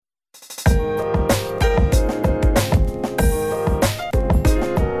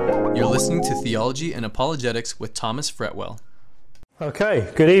Theology and Apologetics with Thomas Fretwell.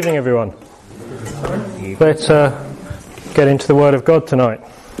 Okay, good evening everyone. Let's get into the Word of God tonight.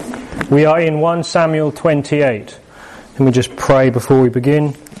 We are in 1 Samuel 28. Let me just pray before we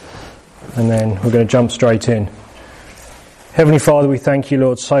begin, and then we're going to jump straight in. Heavenly Father, we thank you,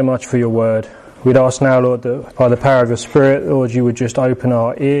 Lord, so much for your Word. We'd ask now, Lord, that by the power of your Spirit, Lord, you would just open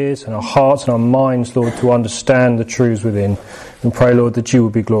our ears and our hearts and our minds, Lord, to understand the truths within. And pray, Lord, that you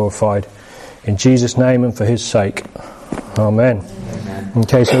would be glorified. In Jesus' name and for his sake. Amen. Amen.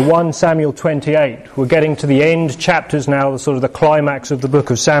 Okay, so 1 Samuel 28. We're getting to the end chapters now, the sort of the climax of the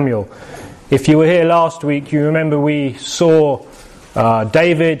book of Samuel. If you were here last week, you remember we saw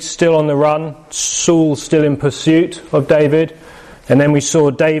David still on the run, Saul still in pursuit of David, and then we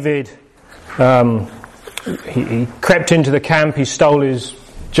saw David, he crept into the camp, he stole his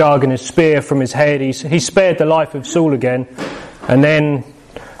jug and his spear from his head, he spared the life of Saul again, and then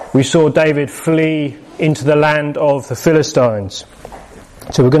we saw David flee into the land of the Philistines.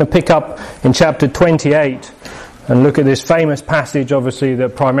 So we're going to pick up in chapter 28 and look at this famous passage, obviously,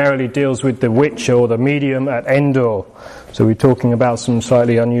 that primarily deals with the witch or the medium at Endor. So we're talking about some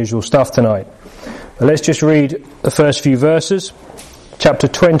slightly unusual stuff tonight. But let's just read the first few verses. Chapter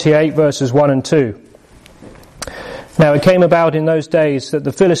 28, verses 1 and 2. Now it came about in those days that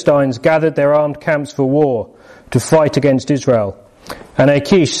the Philistines gathered their armed camps for war to fight against Israel. And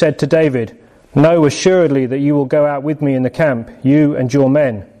Achish said to David, "Know assuredly that you will go out with me in the camp, you and your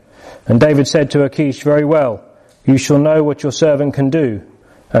men." And David said to Achish, "Very well, you shall know what your servant can do."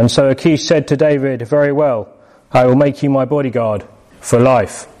 And so Achish said to David, "Very well, I will make you my bodyguard for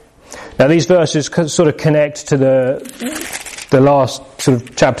life." Now these verses sort of connect to the last sort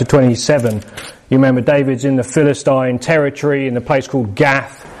of chapter 27. You remember David's in the Philistine territory in the place called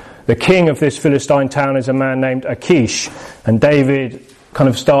Gath. The king of this Philistine town is a man named Achish, and David kind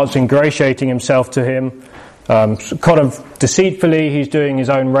of starts ingratiating himself to him. Kind of deceitfully, he's doing his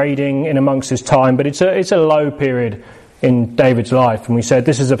own raiding in amongst his time, but it's a low period in David's life. And we said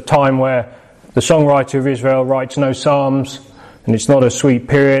this is a time where the songwriter of Israel writes no psalms, and it's not a sweet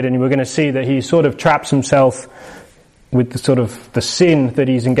period, and we're going to see that he sort of traps himself with the sort of the sin that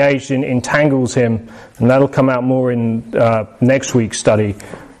he's engaged in entangles him, and that'll come out more in next week's study.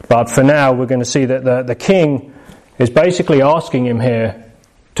 But for now, we're going to see that the king is basically asking him here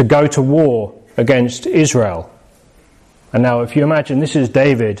to go to war against Israel. And now, if you imagine, this is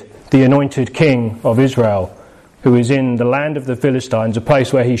David, the anointed king of Israel, who is in the land of the Philistines, a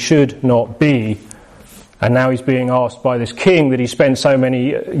place where he should not be. And now he's being asked by this king that he spent so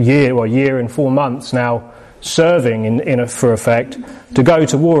many year and 4 months now serving for effect, to go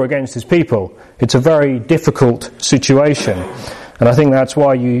to war against his people. It's a very difficult situation. And I think that's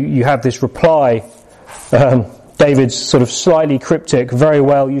why you have this reply, David's sort of slightly cryptic, "Very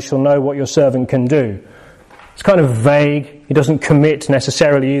well, you shall know what your servant can do." It's kind of vague. He doesn't commit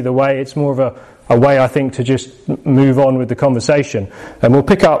necessarily either way. It's more of a way, I think, to just move on with the conversation. And we'll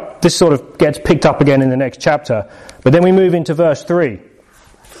pick up, this sort of gets picked up again in the next chapter. But then we move into verse 3,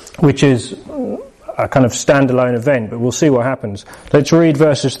 which is a kind of standalone event, but we'll see what happens. Let's read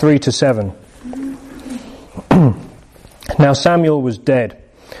verses 3 to 7. Now Samuel was dead,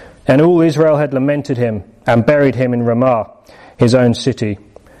 and all Israel had lamented him and buried him in Ramah, his own city.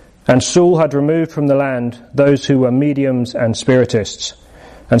 And Saul had removed from the land those who were mediums and spiritists.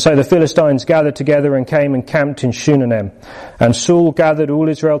 And so the Philistines gathered together and came and camped in Shunanim. And Saul gathered all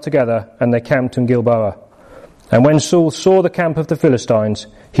Israel together, and they camped in Gilboa. And when Saul saw the camp of the Philistines,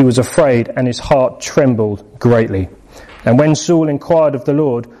 he was afraid, and his heart trembled greatly. And when Saul inquired of the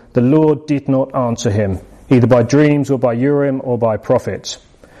Lord did not answer him, either by dreams or by Urim or by prophets.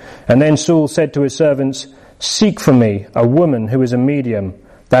 And then Saul said to his servants, "Seek for me a woman who is a medium,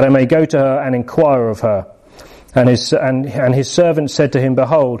 that I may go to her and inquire of her." And his servants said to him,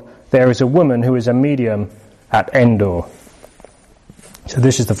 "Behold, there is a woman who is a medium at Endor." So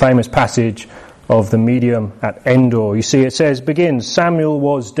this is the famous passage of the medium at Endor. You see, it begins, Samuel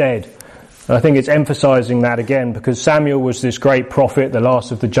was dead. And I think it's emphasizing that again, because Samuel was this great prophet, the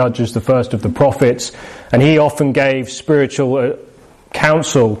last of the judges, the first of the prophets, and he often gave spiritual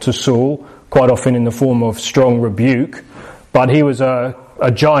counsel to Saul, quite often in the form of strong rebuke, but he was a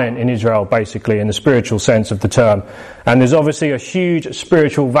giant in Israel, basically, in the spiritual sense of the term. And there's obviously a huge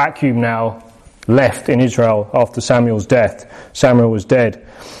spiritual vacuum now left in Israel after Samuel's death. Samuel was dead.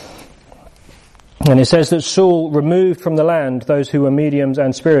 And it says that Saul removed from the land those who were mediums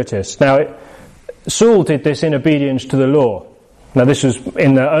and spiritists. Now, Saul did this in obedience to the law. Now, this was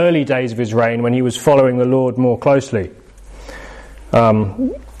in the early days of his reign when he was following the Lord more closely.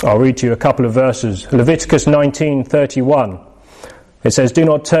 I'll read to you a couple of verses. Leviticus 19:31. It says, "Do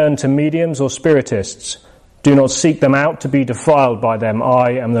not turn to mediums or spiritists. Do not seek them out to be defiled by them.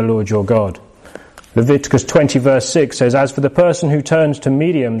 I am the Lord your God." Leviticus 20 verse 6 says, "As for the person who turns to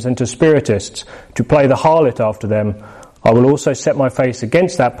mediums and to spiritists to play the harlot after them, I will also set my face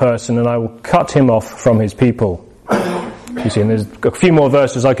against that person and I will cut him off from his people." You see, and there's a few more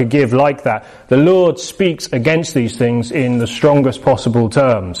verses I could give like that. The Lord speaks against these things in the strongest possible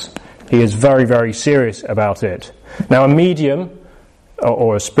terms. He is very, very serious about it. Now, a medium,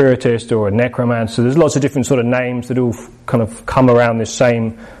 or a spiritist, or a necromancer, there's lots of different sort of names that all kind of come around this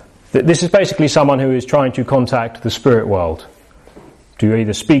same... This is basically someone who is trying to contact the spirit world. To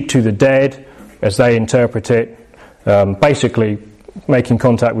either speak to the dead, as they interpret it, basically making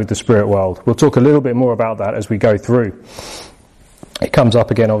contact with the spirit world. We'll talk a little bit more about that as we go through. It comes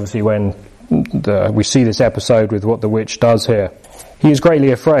up again, obviously, when we see this episode with what the witch does here. He is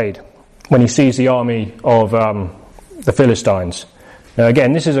greatly afraid when he sees the army of the Philistines. Now,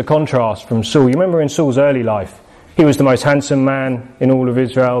 again, this is a contrast from Saul. You remember in Saul's early life, he was the most handsome man in all of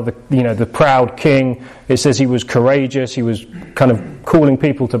Israel, the proud king. It says he was courageous. He was kind of calling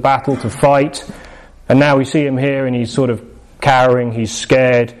people to battle, to fight. And now we see him here and he's sort of cowering, he's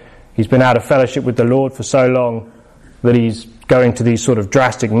scared. He's been out of fellowship with the Lord for so long that he's going to these sort of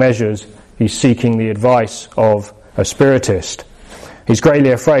drastic measures. He's seeking the advice of a spiritist. He's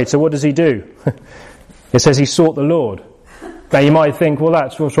greatly afraid. So what does he do? It says he sought the Lord. Now you might think, well,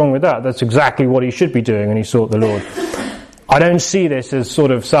 what's wrong with that? That's exactly what he should be doing, and he sought the Lord. I don't see this as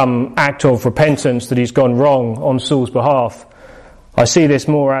sort of some act of repentance that he's gone wrong on Saul's behalf. I see this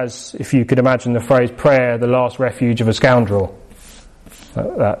more as, if you could imagine the phrase, prayer, the last refuge of a scoundrel.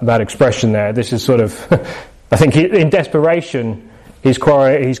 That expression there. This is sort of, I think in desperation, he's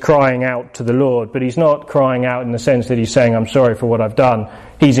crying out to the Lord, but he's not crying out in the sense that he's saying, "I'm sorry for what I've done."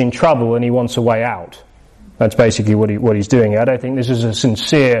 He's in trouble and he wants a way out. That's basically what he's doing. I don't think this is a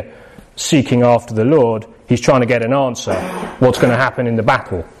sincere seeking after the Lord. He's trying to get an answer. What's going to happen in the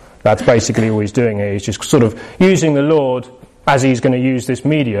battle? That's basically what he's doing here. He's just sort of using the Lord as he's going to use this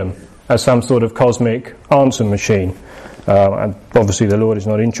medium as some sort of cosmic answer machine. And obviously the Lord is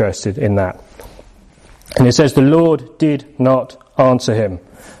not interested in that. And it says the Lord did not answer him.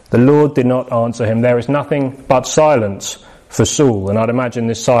 The Lord did not answer him. There is nothing but silence for Saul, and I'd imagine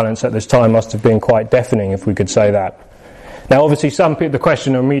this silence at this time must have been quite deafening, if we could say that. Now obviously the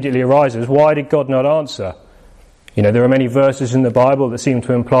question immediately arises, why did God not answer? There are many verses in the Bible that seem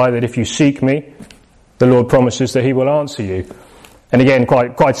to imply that if you seek me, the Lord promises that he will answer you. And again,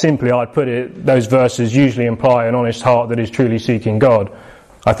 quite simply, I'd put it, those verses usually imply an honest heart that is truly seeking God.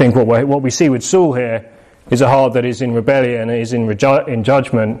 I think what we see with Saul here is a heart that is in rebellion, is in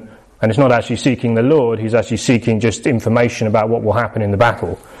judgment, and it's not actually seeking the Lord. He's actually seeking just information about what will happen in the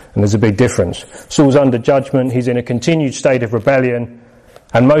battle. And there's a big difference. Saul's under judgment. He's in a continued state of rebellion.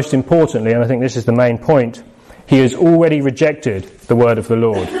 And most importantly, and I think this is the main point, he has already rejected the word of the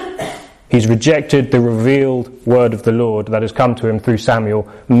Lord. He's rejected the revealed word of the Lord that has come to him through Samuel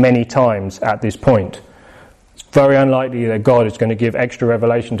many times at this point. It's very unlikely that God is going to give extra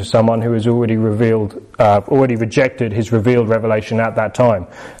revelation to someone who has already rejected his revealed revelation at that time.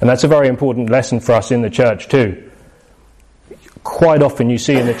 And that's a very important lesson for us in the church too. Quite often you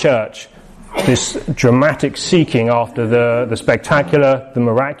see in the church this dramatic seeking after the spectacular, the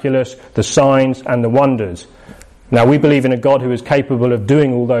miraculous, the signs and the wonders. Now we believe in a God who is capable of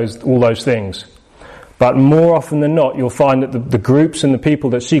doing all those things. But more often than not, you'll find that the groups and the people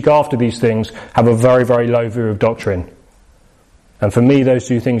that seek after these things have a very, very low view of doctrine. And for me, those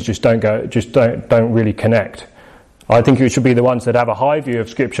two things just don't really connect. I think it should be the ones that have a high view of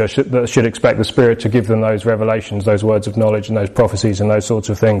Scripture that should expect the Spirit to give them those revelations, those words of knowledge and those prophecies and those sorts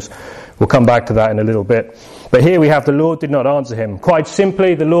of things. We'll come back to that in a little bit. But here we have the Lord did not answer him. Quite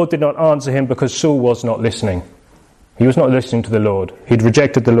simply, the Lord did not answer him because Saul was not listening. He was not listening to the Lord. He'd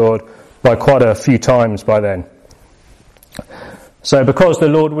rejected the Lord by quite a few times by then. So because the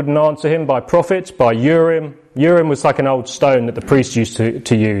Lord wouldn't answer him by prophets, by Urim was like an old stone that the priests used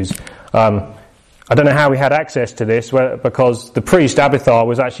to use. I don't know how he had access to this, because the priest Abiathar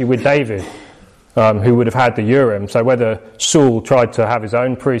was actually with David, who would have had the Urim. So whether Saul tried to have his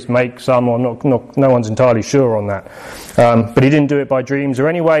own priest make some or not, no one's entirely sure on that. But he didn't do it by dreams or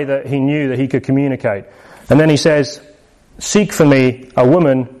any way that he knew that he could communicate. And then he says, "Seek for me a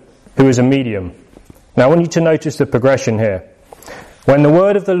woman who is a medium." Now I want you to notice the progression here. When the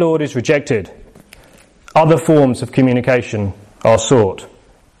word of the Lord is rejected, other forms of communication are sought.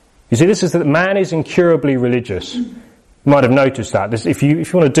 You see, this is that man is incurably religious. You might have noticed that. If you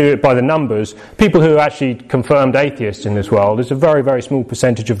want to do it by the numbers, people who are actually confirmed atheists in this world is a very, very small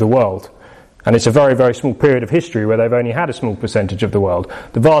percentage of the world. And it's a very, very small period of history where they've only had a small percentage of the world.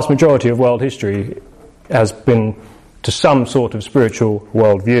 The vast majority of world history has been to some sort of spiritual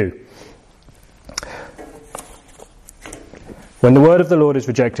worldview. When the word of the Lord is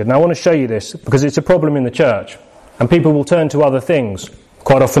rejected, and I want to show you this because it's a problem in the church, and people will turn to other things,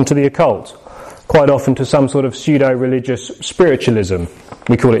 quite often to the occult, quite often to some sort of pseudo-religious spiritualism.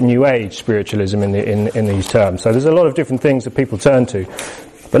 We call it New Age spiritualism in these terms. So there's a lot of different things that people turn to.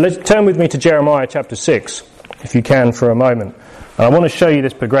 But let's turn with me to Jeremiah chapter 6, if you can, for a moment. And I want to show you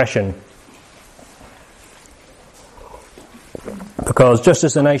this progression. Because just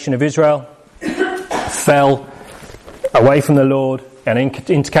as the nation of Israel fell away from the Lord and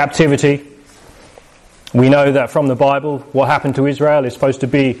into captivity, we know that from the Bible what happened to Israel is supposed to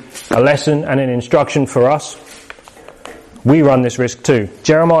be a lesson and an instruction for us. We run this risk too.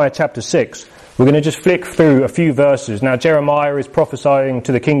 Jeremiah chapter 6. We're going to just flick through a few verses. Now Jeremiah is prophesying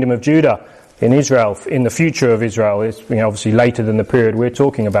to the kingdom of Judah in Israel, in the future of Israel. It's obviously later than the period we're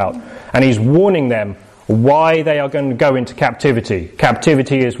talking about. And he's warning them why they are going to go into captivity.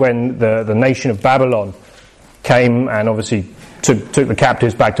 Captivity is when the nation of Babylon came and obviously took the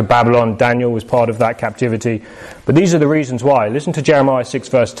captives back to Babylon. Daniel was part of that captivity. But these are the reasons why. Listen to Jeremiah 6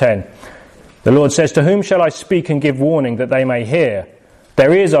 verse 10. The Lord says, "To whom shall I speak and give warning that they may hear?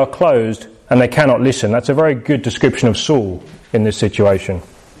 Their ears are closed and they cannot listen." That's a very good description of Saul in this situation.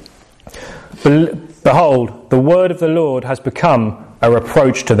 "Behold, the word of the Lord has become a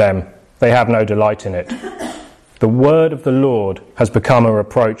reproach to them. They have no delight in it." The word of the Lord has become a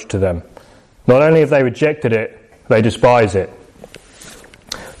reproach to them. Not only have they rejected it, they despise it.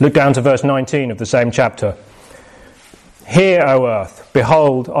 Look down to verse 19 of the same chapter. "Hear, O earth,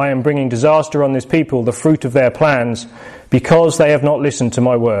 behold, I am bringing disaster on this people, the fruit of their plans, because they have not listened to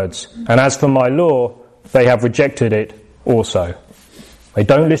my words. And as for my law, they have rejected it also." They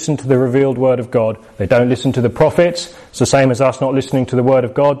don't listen to the revealed word of God. They don't listen to the prophets. It's the same as us not listening to the word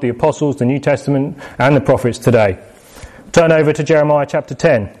of God, the apostles, the New Testament, and the prophets today. Turn over to Jeremiah chapter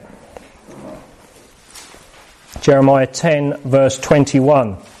 10. Jeremiah 10 verse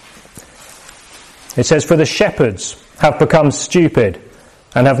 21. It says, "For the shepherds have become stupid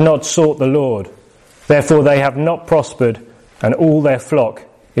and have not sought the Lord. Therefore they have not prospered, and all their flock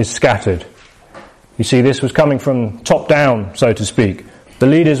is scattered." You see, this was coming from top down, so to speak. The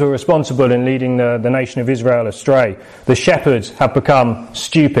leaders were responsible in leading the nation of Israel astray. The shepherds have become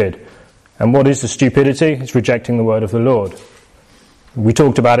stupid. And what is the stupidity? It's rejecting the word of the Lord. We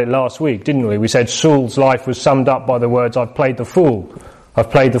talked about it last week, didn't we? We said Saul's life was summed up by the words, "I've played the fool. I've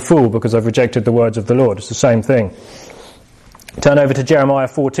played the fool because I've rejected the words of the Lord." It's the same thing. Turn over to Jeremiah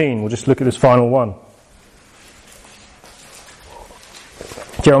 14. We'll just look at this final one.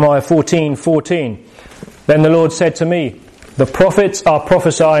 Jeremiah 14:14. "Then the Lord said to me, the prophets are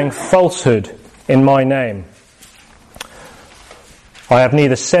prophesying falsehood in my name. I have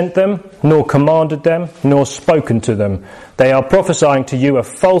neither sent them, nor commanded them, nor spoken to them. They are prophesying to you a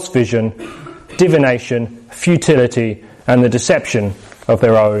false vision, divination, futility, and the deception of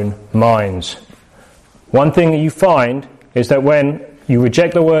their own minds." One thing that you find is that when you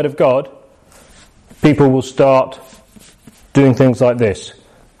reject the word of God, people will start doing things like this.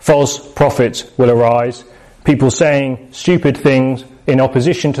 False prophets will arise, people saying stupid things in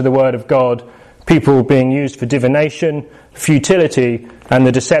opposition to the word of God, people being used for divination, futility, and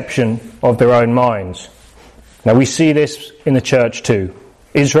the deception of their own minds. Now we see this in the church too.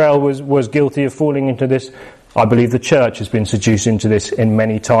 Israel was guilty of falling into this. I believe the church has been seduced into this in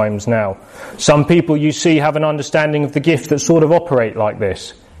many times now. Some people you see have an understanding of the gift that sort of operate like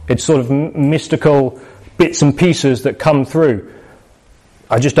this. It's sort of mystical bits and pieces that come through.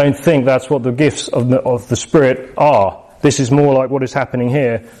 I just don't think that's what the gifts of the Spirit are. This is more like what is happening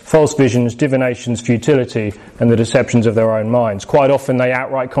here. False visions, divinations, futility, and the deceptions of their own minds. Quite often they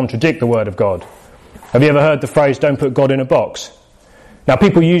outright contradict the Word of God. Have you ever heard the phrase, "Don't put God in a box"? Now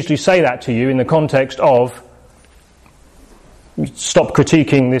people usually say that to you in the context of, stop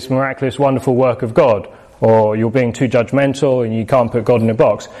critiquing this miraculous, wonderful work of God, or you're being too judgmental and you can't put God in a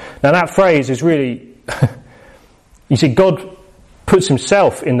box. Now that phrase is really, you see, God puts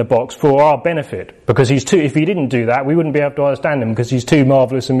himself in the box for our benefit, because if he didn't do that, we wouldn't be able to understand him, because he's too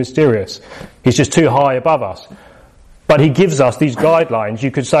marvellous and mysterious. He's just too high above us. But he gives us these guidelines, you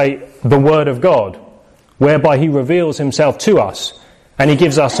could say the Word of God, whereby he reveals himself to us, and he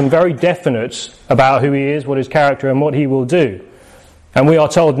gives us some very definites about who he is, what his character, and what he will do. And we are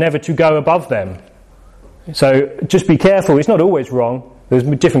told never to go above them. So just be careful. It's not always wrong. There's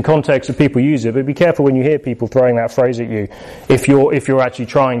different contexts that people use it, but be careful when you hear people throwing that phrase at you, if you're actually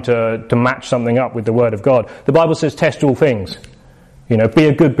trying to match something up with the Word of God. The Bible says test all things. Be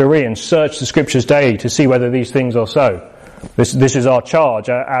a good Berean, search the scriptures daily to see whether these things are so. This is our charge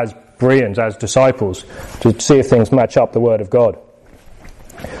as Bereans, as disciples, to see if things match up the word of God.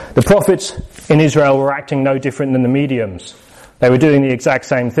 The prophets in Israel were acting no different than the mediums. They were doing the exact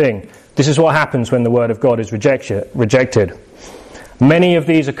same thing. This is what happens when the word of God is rejected. Many of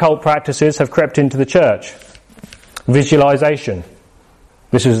these occult practices have crept into the church. Visualization.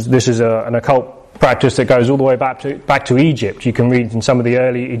 This is an occult practice that goes all the way back to Egypt. You can read in some of the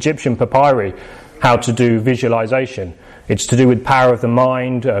early Egyptian papyri how to do visualization. It's to do with power of the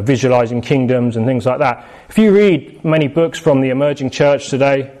mind, visualizing kingdoms and things like that. If you read many books from the emerging church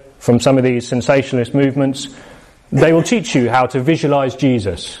today, from some of these sensationalist movements, they will teach you how to visualize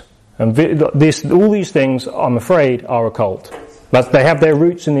Jesus. And all these things, I'm afraid, are occult. But they have their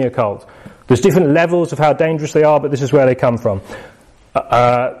roots in the occult. There's different levels of how dangerous they are, but this is where they come from.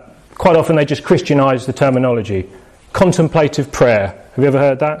 Quite often they just Christianize the terminology. Contemplative prayer. Have you ever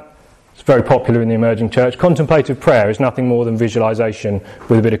heard that? It's very popular in the emerging church. Contemplative prayer is nothing more than visualization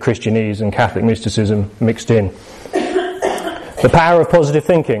with a bit of Christianese and Catholic mysticism mixed in. The power of positive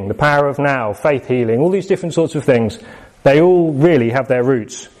thinking, the power of now, faith healing, all these different sorts of things, they all really have their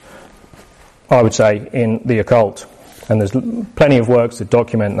roots, I would say, in the occult. And there's plenty of works that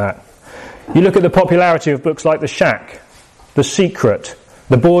document that. You look at the popularity of books like The Shack, The Secret,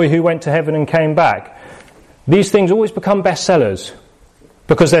 The Boy Who Went to Heaven and Came Back. These things always become bestsellers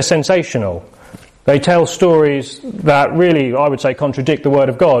because they're sensational. They tell stories that really, I would say, contradict the Word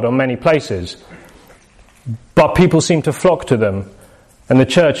of God on many places. But people seem to flock to them, and the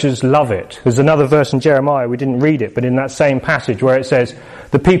churches love it. There's another verse in Jeremiah, we didn't read it, but in that same passage where it says,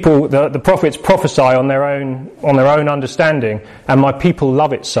 the prophets prophesy on their own understanding, and my people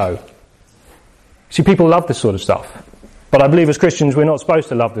love it so. See, people love this sort of stuff. But I believe as Christians we're not supposed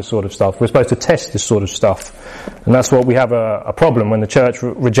to love this sort of stuff. We're supposed to test this sort of stuff. And that's what we have a problem when the church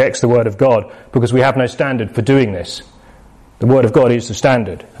rejects the Word of God, because we have no standard for doing this. The Word of God is the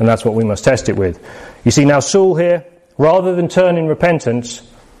standard, and that's what we must test it with. You see, now Saul here, rather than turn in repentance,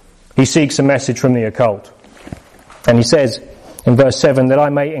 he seeks a message from the occult. And he says in verse 7, that I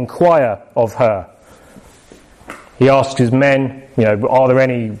may inquire of her. He asks his men, are there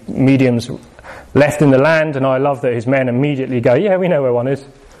any mediums left in the land? And I love that his men immediately go, yeah, we know where one is.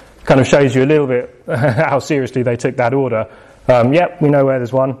 Kind of shows you a little bit how seriously they took that order. Yep, we know where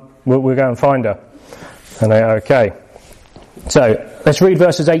there's one. We'll go and find her. And they okay. So let's read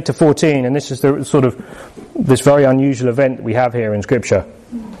verses 8 to 14, and this is the sort of this very unusual event that we have here in Scripture.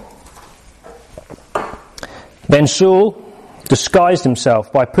 Then Saul disguised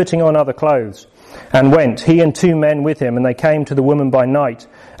himself by putting on other clothes, and went, he and 2 men with him, and they came to the woman by night.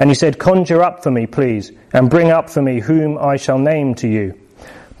 And he said, conjure up for me, please, and bring up for me whom I shall name to you.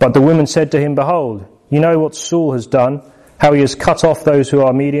 But the woman said to him, behold, you know what Saul has done, how he has cut off those who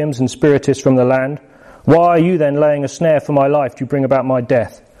are mediums and spiritists from the land. Why are you then laying a snare for my life to bring about my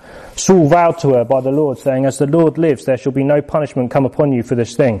death? Saul vowed to her by the Lord, saying, as the Lord lives, there shall be no punishment come upon you for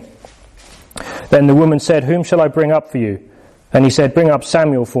this thing. Then the woman said, whom shall I bring up for you? And he said, bring up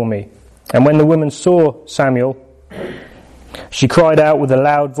Samuel for me. And when the woman saw Samuel, she cried out with a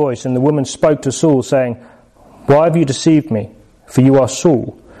loud voice, and the woman spoke to Saul, saying, why have you deceived me? For you are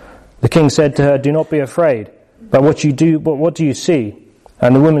Saul. The king said to her, do not be afraid, but what do you see?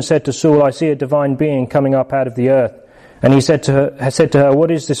 And the woman said to Saul, I see a divine being coming up out of the earth. And he said to her,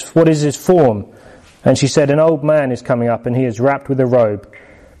 what is his form? And she said, an old man is coming up, and he is wrapped with a robe.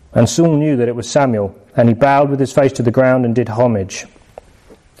 And Saul knew that it was Samuel, and he bowed with his face to the ground and did homage.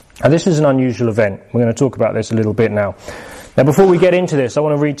 Now this is an unusual event. We're going to talk about this a little bit now. Now before we get into this, I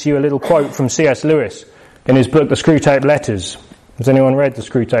want to read to you a little quote from C.S. Lewis in his book, The Screwtape Letters. Has anyone read The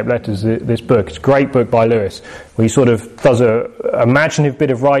Screwtape Letters, this book? It's a great book by Lewis, where he sort of does a imaginative bit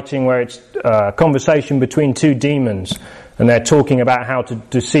of writing where it's a conversation between 2 demons, and they're talking about how to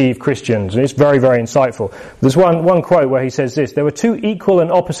deceive Christians. And it's very, very insightful. There's one quote where he says this, there are 2 equal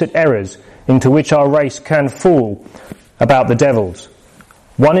and opposite errors into which our race can fall about the devils.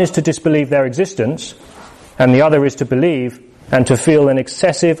 One is to disbelieve their existence, and the other is to believe and to feel an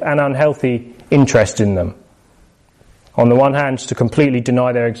excessive and unhealthy interest in them. On the one hand, to completely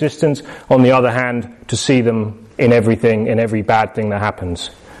deny their existence. On the other hand, to see them in everything, in every bad thing that happens.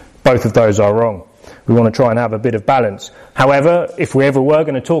 Both of those are wrong. We want to try and have a bit of balance. However, if we ever were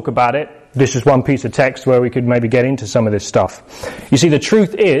going to talk about it, this is one piece of text where we could maybe get into some of this stuff. You see, the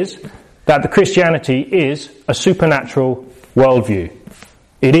truth is that the Christianity is a supernatural worldview.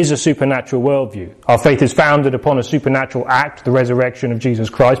 It is a supernatural worldview. Our faith is founded upon a supernatural act, the resurrection of Jesus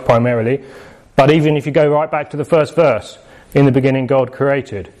Christ primarily. But even if you go right back to the first verse, in the beginning God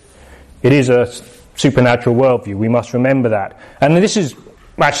created, it is a supernatural worldview. We must remember that. And this is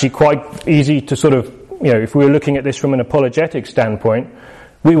actually quite easy to sort of, if we were looking at this from an apologetic standpoint,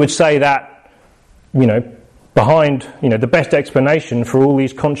 we would say that, behind, the best explanation for all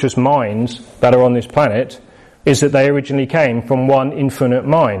these conscious minds that are on this planet is that they originally came from one infinite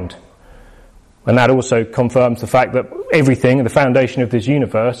mind. And that also confirms the fact that everything, the foundation of this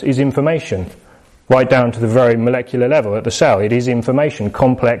universe, is information. Right down to the very molecular level at the cell. It is information,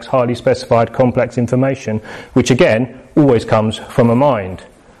 complex, highly specified, complex information, which again, always comes from a mind.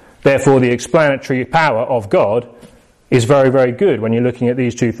 Therefore, the explanatory power of God is very, very good when you're looking at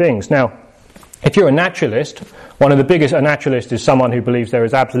these two things. Now, if you're a naturalist, a naturalist is someone who believes there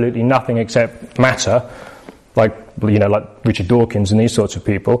is absolutely nothing except matter, like Richard Dawkins and these sorts of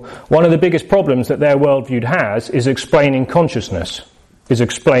people. One of the biggest problems that their worldview has is explaining consciousness. Is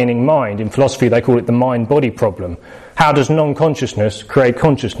explaining mind. In philosophy they call it the mind-body problem. How does non-consciousness create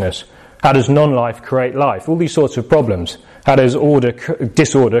consciousness? How does non-life create life? All these sorts of problems. How does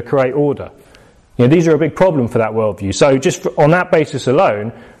disorder create order? These are a big problem for that worldview. So just on that basis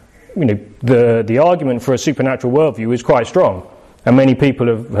alone, the argument for a supernatural worldview is quite strong. And many people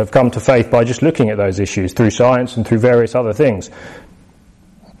have come to faith by just looking at those issues through science and through various other things.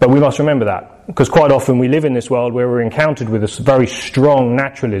 But we must remember that, because quite often we live in this world where we're encountered with a very strong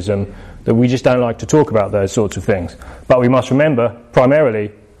naturalism that we just don't like to talk about those sorts of things. But we must remember,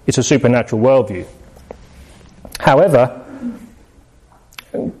 primarily, it's a supernatural worldview. However,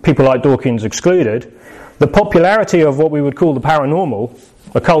 people like Dawkins excluded, the popularity of what we would call the paranormal,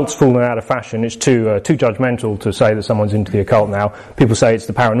 occult's fallen out of fashion, it's too judgmental to say that someone's into the occult now, people say it's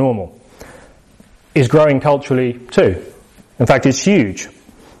the paranormal, is growing culturally too. In fact, it's huge.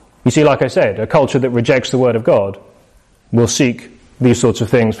 You see, like I said, a culture that rejects the Word of God will seek these sorts of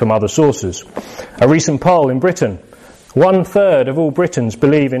things from other sources. A recent poll in Britain, 1/3 of all Britons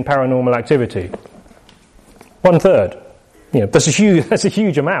believe in paranormal activity. 1/3. That's a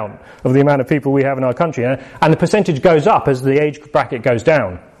huge amount of the amount of people we have in our country. And the percentage goes up as the age bracket goes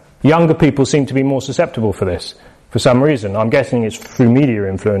down. Younger people seem to be more susceptible for this, for some reason. I'm guessing it's through media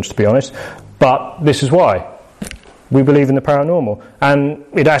influence, to be honest. But this is why. We believe in the paranormal. And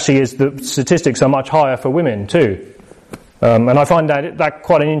it actually is, the statistics are much higher for women too. And I find that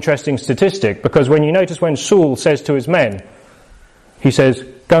quite an interesting statistic, because when you notice when Saul says to his men, he says,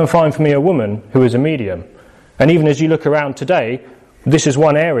 go and find for me a woman who is a medium. And even as you look around today, this is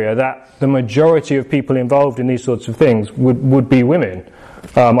one area that the majority of people involved in these sorts of things would be women.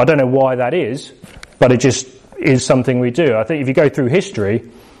 I don't know why that is, but it just is something we do. I think if you go through history,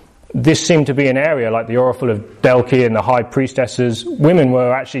 this seemed to be an area like the Oracle of Delphi and the high priestesses. Women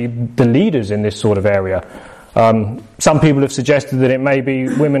were actually the leaders in this sort of area. Some people have suggested that it may be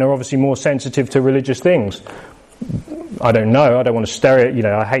women are obviously more sensitive to religious things. I don't know. I don't want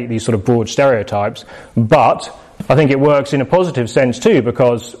to I hate these sort of broad stereotypes. But I think it works in a positive sense too,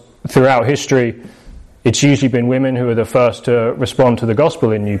 because throughout history, it's usually been women who are the first to respond to the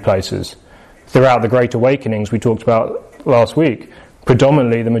gospel in new places. Throughout the Great Awakenings we talked about last week,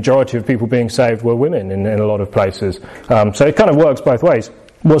 predominantly the majority of people being saved were women in a lot of places. So it kind of works both ways.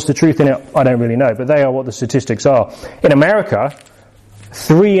 What's the truth in it? I don't really know, but they are what the statistics are. In America,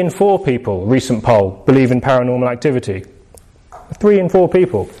 3 in 4 people, recent poll, believe in paranormal activity. 3 in 4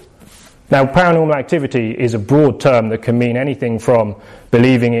 people. Now, paranormal activity is a broad term that can mean anything from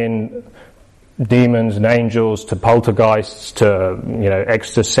believing in demons and angels to poltergeists to,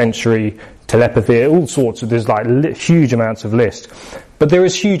 extrasensory telepathy, all sorts of, there's huge amounts of list. But there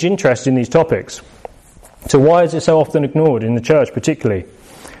is huge interest in these topics. So why is it so often ignored in the church particularly?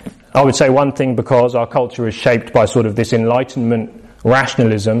 I would say one thing, because our culture is shaped by sort of this Enlightenment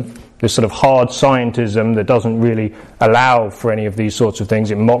rationalism, this sort of hard scientism that doesn't really allow for any of these sorts of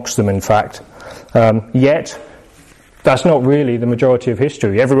things. It mocks them, in fact. Yet, that's not really the majority of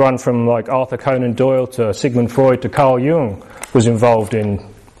history. Everyone from Arthur Conan Doyle to Sigmund Freud to Carl Jung was involved in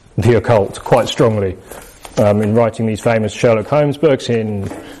the occult quite strongly, in writing these famous Sherlock Holmes books.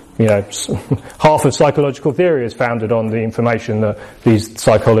 Half of psychological theory is founded on the information that these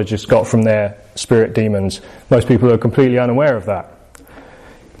psychologists got from their spirit demons. Most people are completely unaware of that.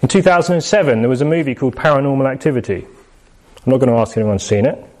 In 2007, there was a movie called Paranormal Activity. I'm not going to ask if anyone's seen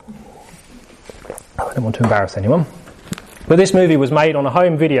it. I don't want to embarrass anyone. But this movie was made on a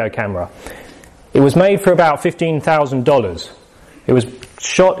home video camera. It was made for about $15,000. It was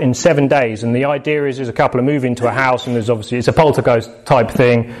shot in 7 days, and the idea is a couple move into a house, and it's a poltergeist type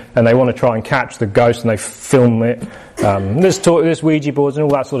thing, and they want to try and catch the ghost, and they film it. There's Ouija boards and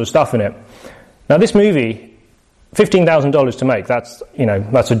all that sort of stuff in it. Now this movie, $15,000 to make, that's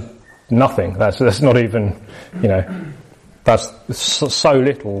nothing. That's not even, that's so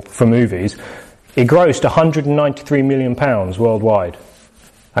little for movies. It grossed £193 million worldwide,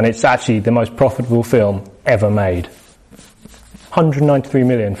 and it's actually the most profitable film ever made. 193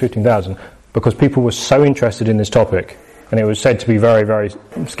 million, 15,000, because people were so interested in this topic, and it was said to be very, very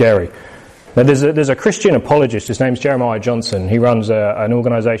scary. Now, there's a Christian apologist, his name's Jeremiah Johnson. He runs an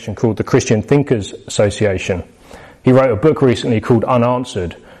organisation called the Christian Thinkers Association. He wrote a book recently called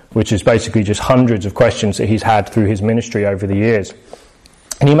Unanswered, which is basically just hundreds of questions that he's had through his ministry over the years.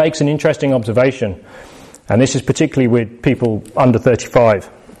 And he makes an interesting observation, and this is particularly with people under 35.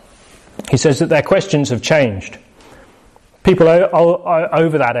 He says that their questions have changed. People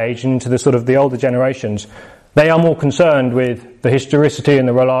over that age, into the sort of the older generations, they are more concerned with the historicity and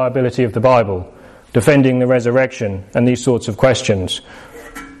the reliability of the Bible, defending the resurrection, and these sorts of questions.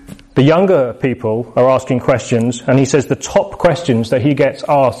 The younger people are asking questions, and he says the top questions that he gets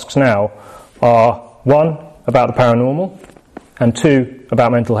asked now are, 1, about the paranormal, and 2,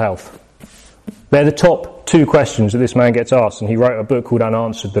 about mental health. They're the top 2 questions that this man gets asked, and he wrote a book called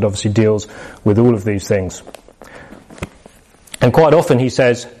Unanswered that obviously deals with all of these things. And quite often, he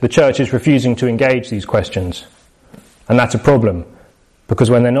says, the church is refusing to engage these questions. And that's a problem,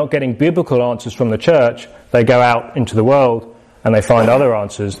 because when they're not getting biblical answers from the church, they go out into the world and they find other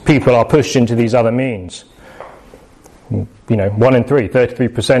answers. People are pushed into these other means. 1 in 3,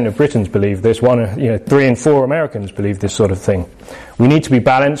 33% of Britons believe this. 3 in 4 Americans believe this sort of thing. We need to be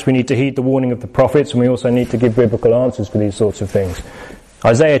balanced. We need to heed the warning of the prophets, and we also need to give biblical answers for these sorts of things.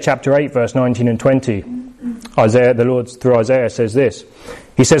 Isaiah chapter 8, verse 19 and 20. The Lord through Isaiah says this.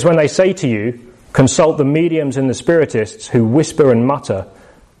 He says, when they say to you, consult the mediums and the spiritists who whisper and mutter.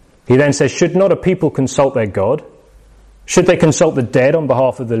 He then says, should not a people consult their God? Should they consult the dead on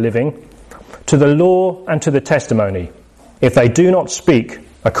behalf of the living? To the law and to the testimony. If they do not speak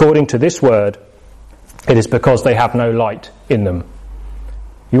according to this word, it is because they have no light in them.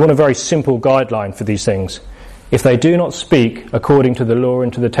 You want a very simple guideline for these things. If they do not speak according to the law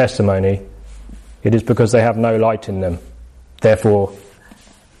and to the testimony, it is because they have no light in them. Therefore,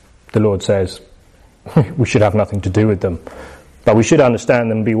 the Lord says, we should have nothing to do with them. But we should understand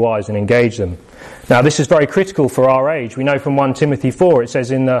them, be wise, and engage them. Now, this is very critical for our age. We know from 1 Timothy 4, it says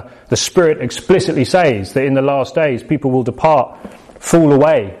the Spirit explicitly says that in the last days people will fall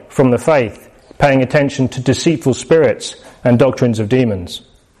away from the faith, paying attention to deceitful spirits and doctrines of demons.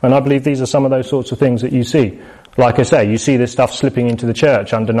 And I believe these are some of those sorts of things that you see. Like I say, you see this stuff slipping into the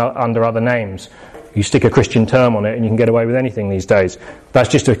church under other names. You stick a Christian term on it and you can get away with anything these days. That's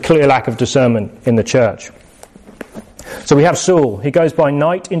just a clear lack of discernment in the church. So we have Saul. He goes by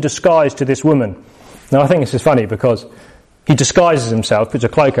night in disguise to this woman. Now I think this is funny because he disguises himself, puts a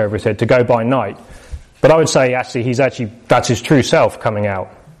cloak over his head to go by night. But I would say that's his true self coming out.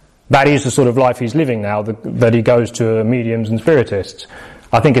 That is the sort of life he's living now, that he goes to mediums and spiritists.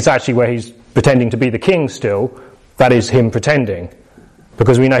 I think it's actually where he's pretending to be the king still. That is him pretending.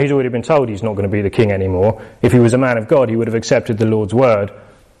 Because we know he's already been told he's not going to be the king anymore. If he was a man of God, he would have accepted the Lord's word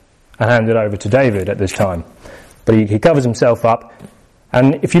and handed over to David at this time. But he covers himself up.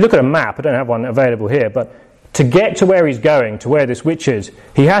 And if you look at a map, I don't have one available here, but to get to where he's going, to where this witch is,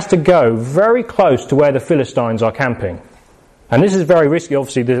 he has to go very close to where the Philistines are camping. And this is very risky.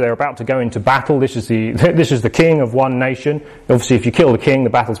 Obviously, they're about to go into battle. This is the king of one nation. Obviously, if you kill the king, the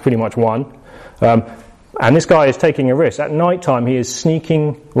battle's pretty much won. And this guy is taking a risk. At night time, he is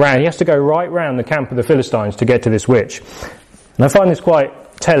sneaking round. He has to go right round the camp of the Philistines to get to this witch. And I find this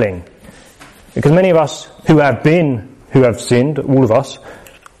quite telling, because many of us who have sinned, all of us,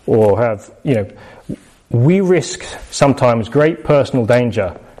 or have, we risk sometimes great personal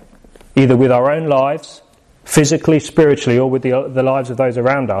danger, either with our own lives, physically, spiritually, or with the lives of those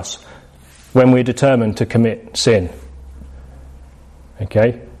around us, when we're determined to commit sin.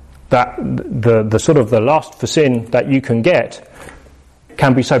 Okay? That the sort of the lust for sin that you can get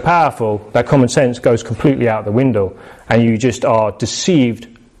can be so powerful that common sense goes completely out the window, and you just are deceived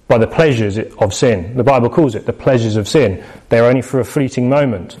by the pleasures of sin. The Bible calls it the pleasures of sin. They are only for a fleeting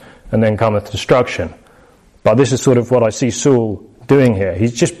moment, and then cometh destruction. But this is sort of what I see Saul doing here.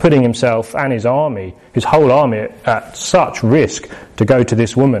 He's just putting himself and his army, his whole army, at such risk to go to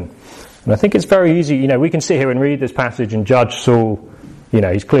this woman. And I think it's very easy, we can sit here and read this passage and judge Saul.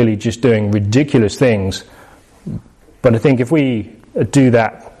 He's clearly just doing ridiculous things. But I think if we do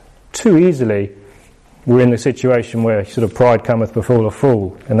that too easily, we're in the situation where sort of pride cometh before a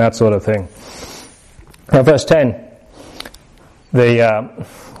fall, and that sort of thing. Now, verse 10,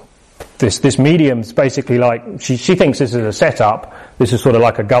 this medium's basically like, she thinks this is a setup. This is sort of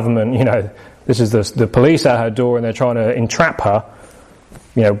like a government, this is the police at her door and they're trying to entrap her.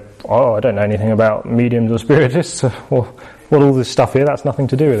 I don't know anything about mediums or spiritists, or what all this stuff here, that's nothing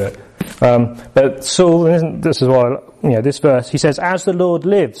to do with it. But Saul, this is why, this verse, he says, "As the Lord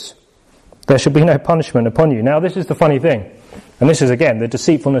lives, there shall be no punishment upon you." Now this is the funny thing, and this is again the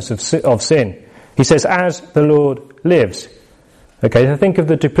deceitfulness of sin. He says, "As the Lord lives." Okay, so think of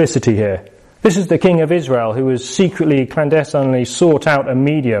the duplicity here. This is the king of Israel who has secretly, clandestinely sought out a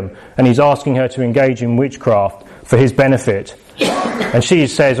medium, and he's asking her to engage in witchcraft for his benefit. And she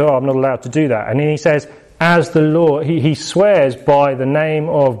says, "Oh, I'm not allowed to do that." And then he says, "As the Lord," he swears by the name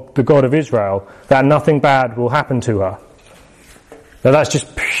of the God of Israel that nothing bad will happen to her. Now that's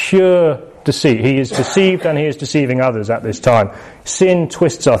just pure deceit. He is deceived and he is deceiving others at this time. Sin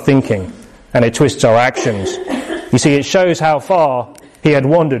twists our thinking and it twists our actions. You see, it shows how far he had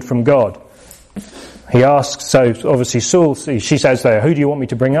wandered from God. He asks, so obviously Saul, she says there, "Who do you want me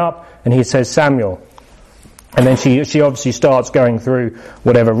to bring up?" And he says, "Samuel." And then she obviously starts going through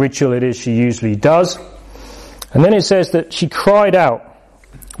whatever ritual it is she usually does. And then it says that she cried out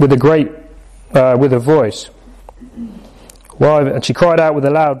with a voice. And she cried out with a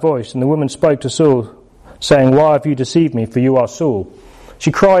loud voice, and the woman spoke to Saul, saying, "Why have you deceived me? For you are Saul."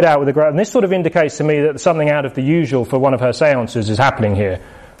 She cried out with a great, and this sort of indicates to me that something out of the usual for one of her seances is happening here.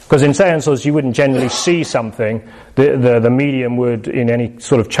 Because in seances you wouldn't generally see something. The medium would, in any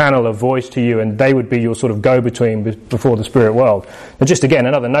sort of channel a voice to you, and they would be your sort of go-between before the spirit world. And just again,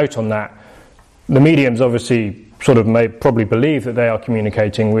 another note on that. The mediums obviously sort of may probably believe that they are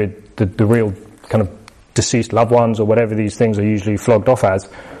communicating with the real kind of deceased loved ones or whatever these things are usually flogged off as.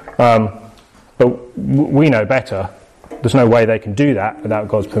 But we know better. There's no way they can do that without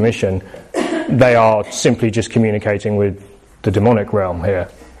God's permission. They are simply just communicating with the demonic realm here.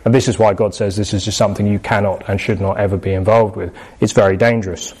 And this is why God says this is just something you cannot and should not ever be involved with. It's very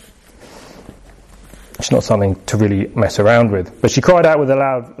dangerous. It's not something to really mess around with. But she cried out with a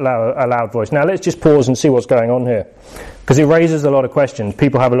loud voice. Now let's just pause and see what's going on here. Because it raises a lot of questions.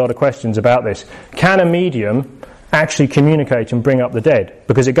 People have a lot of questions about this. Can a medium actually communicate and bring up the dead?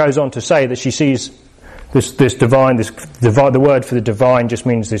 Because it goes on to say that she sees this divine, the word for the divine just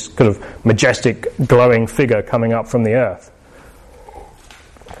means this kind of majestic, glowing figure coming up from the earth.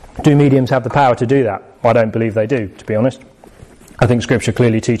 Do mediums have the power to do that? I don't believe they do, to be honest. I think Scripture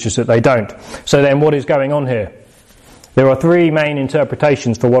clearly teaches that they don't. So then what is going on here? There are three main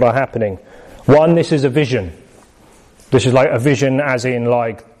interpretations for what are happening. One, this is a vision. This is like a vision as in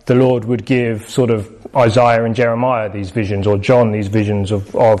like the Lord would give sort of Isaiah and Jeremiah these visions, or John these visions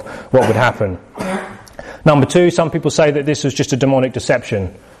of what would happen. Number two, some people say that this was just a demonic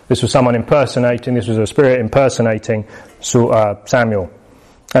deception. This was someone impersonating, this was a spirit impersonating Samuel.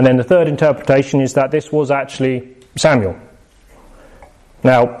 And then the third interpretation is that this was actually Samuel.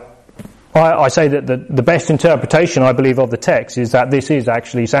 Now, I say that the best interpretation, I believe, of the text is that this is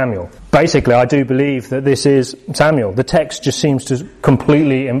actually Samuel. Basically, I do believe that this is Samuel. The text just seems to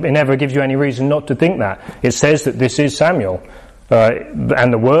completely, it never gives you any reason not to think that. It says that this is Samuel.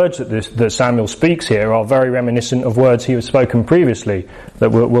 And the words that Samuel speaks here are very reminiscent of words he has spoken previously that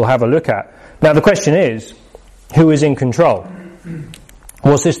we'll have a look at. Now, the question is, who is in control?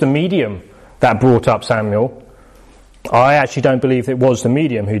 Was this the medium that brought up Samuel? I actually don't believe it was the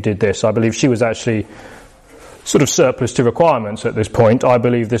medium who did this. I believe she was actually sort of surplus to requirements at this point. I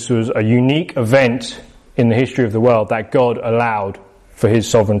believe this was a unique event in the history of the world that God allowed for his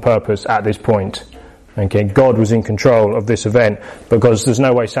sovereign purpose at this point. Okay, God was in control of this event because there's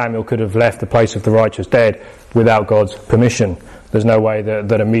no way Samuel could have left the place of the righteous dead without God's permission. There's no way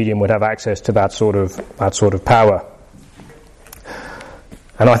that a medium would have access to that sort of power.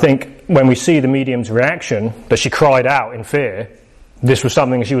 And I think when we see the medium's reaction, that she cried out in fear, this was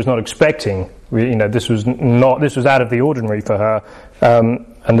something she was not expecting. This was out of the ordinary for her.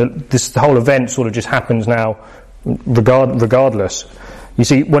 The whole event sort of just happens now regardless. You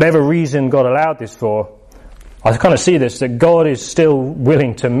see, whatever reason God allowed this for, I kind of see this, that God is still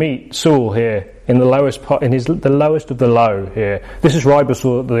willing to meet Saul here in the lowest part, the lowest of the low here. This is right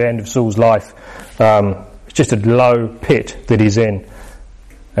before the end of Saul's life. It's just a low pit that he's in.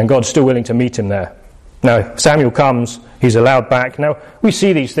 And God's still willing to meet him there. Now, Samuel comes, he's allowed back. Now, we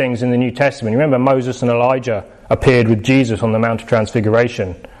see these things in the New Testament. Remember, Moses and Elijah appeared with Jesus on the Mount of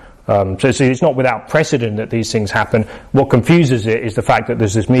Transfiguration. So it's not without precedent that these things happen. What confuses it is the fact that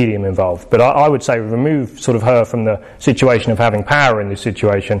there's this medium involved. But I would say remove sort of her from the situation of having power in this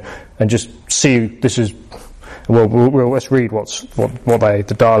situation and just see this is... Well, let's read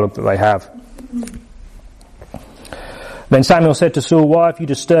the dialogue that they have. Then Samuel said to Saul, "Why have you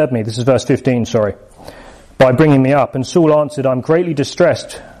disturbed me?" This is verse 15, by bringing me up. And Saul answered, "I'm greatly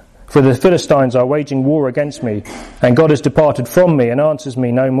distressed, for the Philistines are waging war against me, and God has departed from me and answers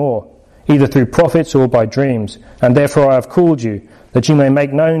me no more. either through prophets or by dreams. And therefore I have called you, that you may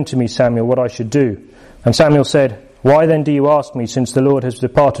make known to me, Samuel, what I should do. And Samuel said, Why then do you ask me, since the Lord has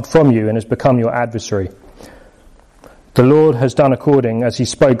departed from you and has become your adversary? The Lord has done according as he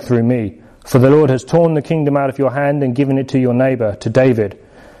spoke through me. For the Lord has torn the kingdom out of your hand and given it to your neighbour, to David.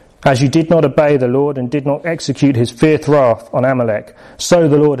 As you did not obey the Lord and did not execute his fierce wrath on Amalek, so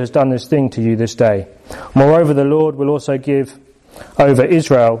the Lord has done this thing to you this day. Moreover, the Lord will also give over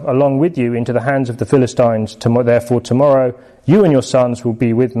Israel along with you into the hands of the Philistines. Therefore tomorrow you and your sons will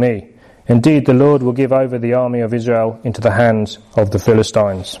be with me. Indeed, the Lord will give over the army of Israel into the hands of the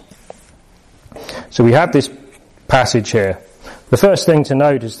Philistines. So we have this passage here. The first thing to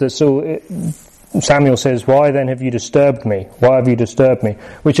note is that Samuel says, Why then have you disturbed me? Why have you disturbed me?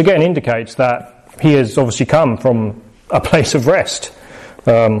 Which again indicates that he has obviously come from a place of rest.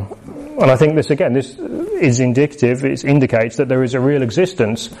 And I think this is indicative, it indicates that there is a real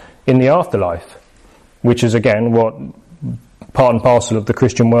existence in the afterlife, which is again what part and parcel of the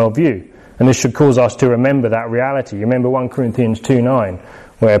Christian worldview. And this should cause us to remember that reality. You remember 1 Corinthians 2:9,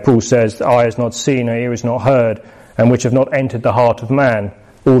 where Paul says, Eye has not seen, ear has not heard, and which have not entered the heart of man,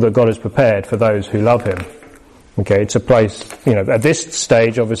 all that God has prepared for those who love him. Okay, it's a place, at this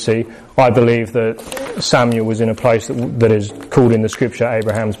stage, obviously, I believe that Samuel was in a place that is called in the scripture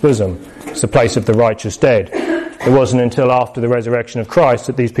Abraham's bosom. It's the place of the righteous dead. It wasn't until after the resurrection of Christ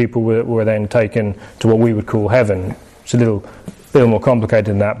that these people were then taken to what we would call heaven. It's a little more complicated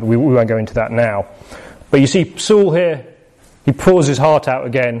than that, but we won't go into that now. But you see, Saul here, he pours his heart out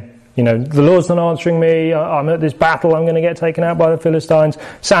again. The Lord's not answering me, I'm at this battle, I'm going to get taken out by the Philistines.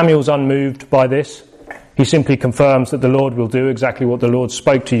 Samuel's unmoved by this. He simply confirms that the Lord will do exactly what the Lord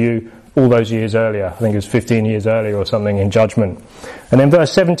spoke to you all those years earlier. I think it was 15 years earlier or something in judgment. And then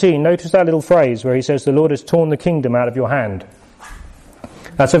verse 17, notice that little phrase where he says, the Lord has torn the kingdom out of your hand.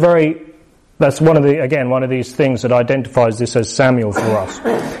 That's one of these things that identifies this as Samuel for us.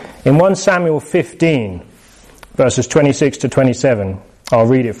 In 1 Samuel 15, verses 26 to 27, I'll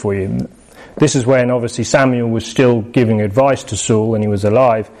read it for you. This is when obviously Samuel was still giving advice to Saul and he was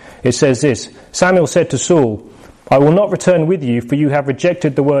alive. It says this, Samuel said to Saul, I will not return with you, for you have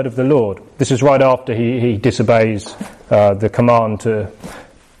rejected the word of the Lord. This is right after he disobeys the command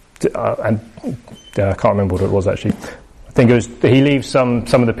I can't remember what it was actually. I think it was, he leaves some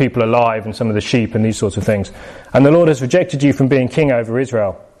of the people alive and some of the sheep and these sorts of things. And the Lord has rejected you from being king over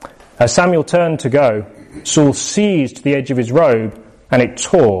Israel. As Samuel turned to go, Saul seized the edge of his robe and it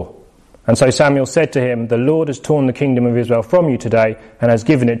tore. And so Samuel said to him, the Lord has torn the kingdom of Israel from you today and has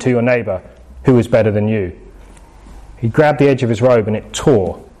given it to your neighbour, who is better than you. He grabbed the edge of his robe and it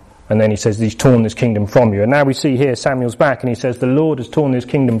tore. And then he says, he's torn this kingdom from you. And now we see here Samuel's back and he says, the Lord has torn this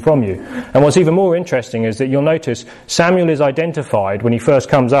kingdom from you. And what's even more interesting is that you'll notice Samuel is identified when he first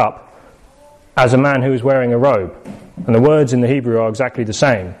comes up as a man who is wearing a robe. And the words in the Hebrew are exactly the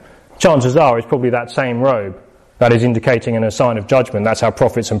same. Chances are it's probably that same robe that is indicating in a sign of judgment. That's how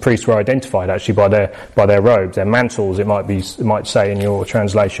prophets and priests were identified, actually, by their robes, their mantles. It might say in your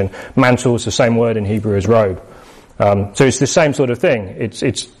translation. Mantle is the same word in Hebrew as robe. So it's the same sort of thing.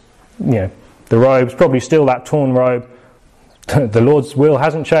 It's the robe's probably still that torn robe. The Lord's will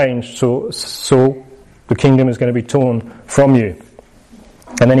hasn't changed. Saul, the kingdom is going to be torn from you.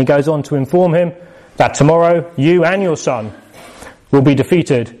 And then he goes on to inform him that tomorrow you and your son will be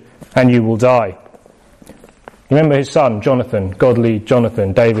defeated and you will die. Remember his son, Jonathan, godly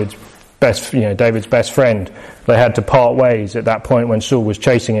Jonathan, David's best friend. They had to part ways at that point when Saul was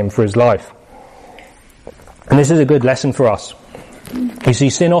chasing him for his life. And this is a good lesson for us. You see,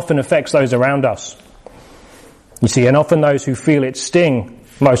 sin often affects those around us. You see, and often those who feel its sting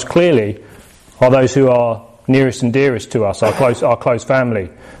most clearly are those who are nearest and dearest to us, our close family,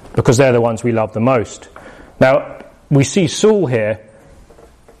 because they're the ones we love the most. Now, we see Saul here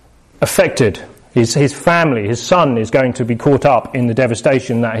affected. His family, his son, is going to be caught up in the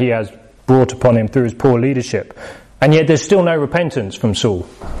devastation that he has brought upon him through his poor leadership. And yet there's still no repentance from Saul.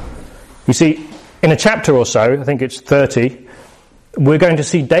 You see, in a chapter or so, I think it's 30, we're going to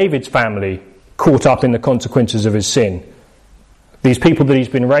see David's family caught up in the consequences of his sin. These people that he's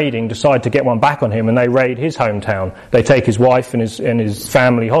been raiding decide to get one back on him and they raid his hometown. They take his wife and his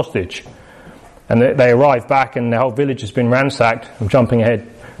family hostage. And they arrive back and the whole village has been ransacked. I'm jumping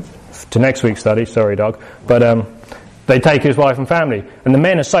ahead to next week's study, sorry Doug, but they take his wife and family, and the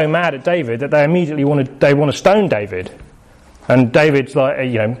men are so mad at David that they immediately want to stone David. And David's like,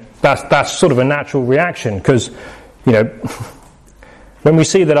 that's sort of a natural reaction, because when we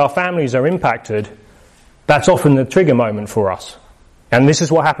see that our families are impacted, that's often the trigger moment for us. And this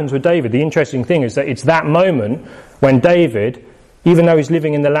is what happens with David. The interesting thing is that it's that moment when David even though he's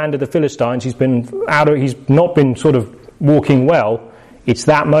living in the land of the Philistines, he's not been sort of walking well. It's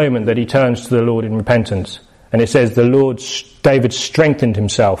that moment that he turns to the Lord in repentance. And it says David strengthened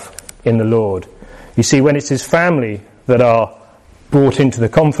himself in the Lord. You see, when it's his family that are brought into the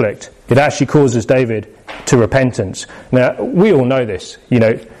conflict, it actually causes David to repentance. Now, we all know this,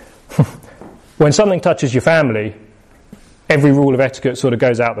 when something touches your family, every rule of etiquette sort of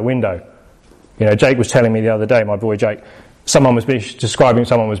goes out the window. Jake was telling me the other day, my boy Jake, describing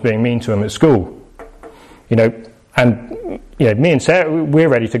someone was being mean to him at school. And me and Sarah, we're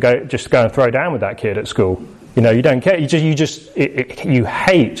ready to go and throw down with that kid at school. You don't care. You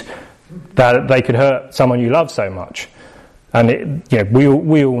hate that they could hurt someone you love so much. And we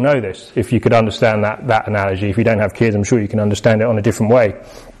all know this. If you could understand that analogy, if you don't have kids, I'm sure you can understand it on a different way.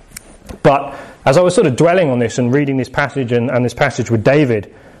 But as I was sort of dwelling on this and reading this passage and this passage with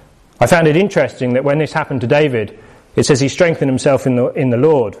David, I found it interesting that when this happened to David, it says he strengthened himself in the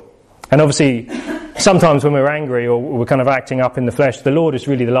Lord. And obviously, sometimes when we're angry or we're kind of acting up in the flesh, the Lord is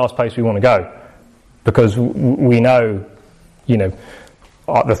really the last place we want to go, because we know,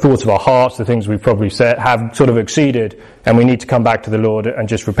 the thoughts of our hearts, the things we've probably said, have sort of exceeded, and we need to come back to the Lord and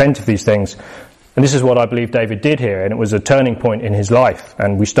just repent of these things. And this is what I believe David did here, and it was a turning point in his life.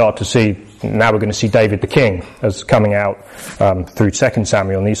 And we start to see, now we're going to see David the king as coming out through 2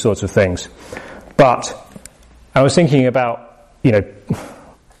 Samuel and these sorts of things. But I was thinking about,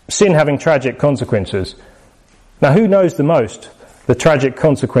 sin having tragic consequences. Now, who knows the most the tragic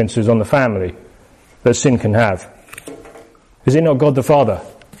consequences on the family that sin can have? Is it not God the Father?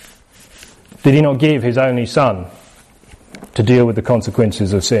 Did he not give his only Son to deal with the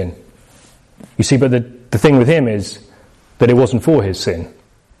consequences of sin? You see, but the thing with him is that it wasn't for his sin.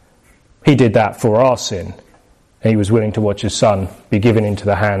 He did that for our sin. And he was willing to watch his Son be given into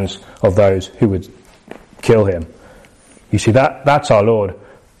the hands of those who would kill him. You see, that's our Lord.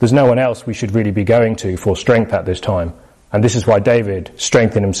 There's no one else we should really be going to for strength at this time. And this is why David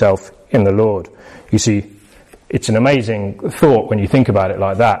strengthened himself in the Lord. You see, it's an amazing thought when you think about it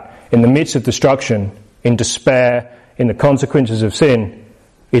like that. In the midst of destruction, in despair, in the consequences of sin,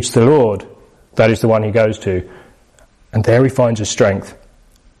 it's the Lord that is the one he goes to. And there he finds his strength.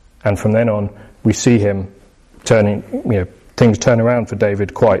 And from then on, we see him things turn around for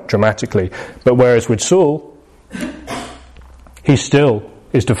David quite dramatically. But whereas with Saul, he still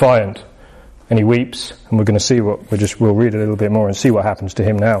is defiant, and he weeps, and we're going to see we'll read a little bit more and see what happens to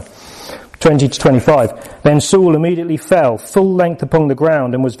him now. 20 to 25. Then Saul immediately fell full length upon the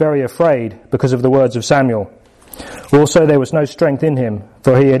ground and was very afraid because of the words of Samuel. Also there was no strength in him,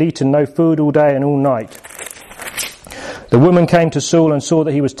 for he had eaten no food all day and all night. The woman came to Saul and saw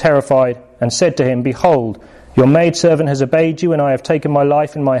that he was terrified, and said to him, Behold, your maidservant has obeyed you, and I have taken my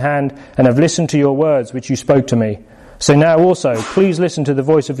life in my hand, and have listened to your words which you spoke to me. So now also, please listen to the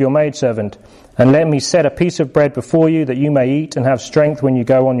voice of your maidservant, and let me set a piece of bread before you, that you may eat and have strength when you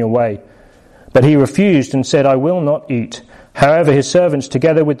go on your way. But he refused and said, I will not eat. However, his servants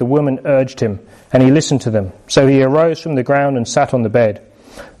together with the woman urged him, and he listened to them. So he arose from the ground and sat on the bed.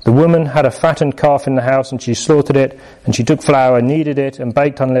 The woman had a fattened calf in the house, and she slaughtered it, and she took flour, kneaded it, and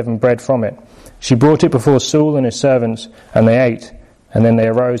baked unleavened bread from it. She brought it before Saul and his servants, and they ate, and then they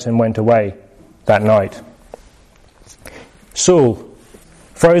arose and went away that night. Saul,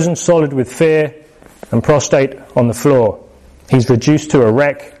 frozen solid with fear and prostrate on the floor. He's reduced to a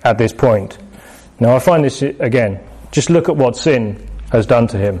wreck at this point. Now I find this, again, just look at what sin has done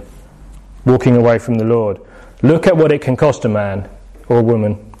to him, walking away from the Lord. Look at what it can cost a man or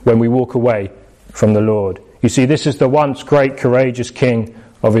woman when we walk away from the Lord. You see, this is the once great, courageous king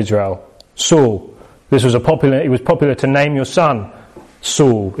of Israel, Saul. It was popular to name your son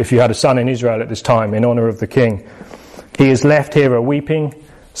Saul, if you had a son in Israel at this time, in honour of the king. He is left here a weeping,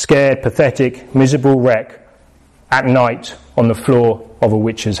 scared, pathetic, miserable wreck at night on the floor of a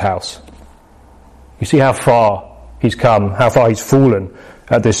witch's house. You see how far he's come, how far he's fallen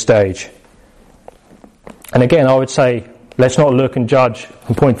at this stage. And again, I would say, let's not look and judge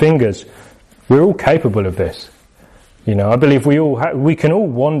and point fingers. We're all capable of this. I believe we can all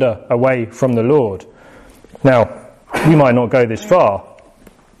wander away from the Lord. Now, we might not go this far,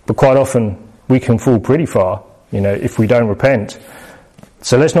 but quite often we can fall pretty far, if we don't repent.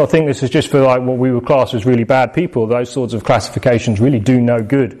 So let's not think this is just for what we would class as really bad people. Those sorts of classifications really do no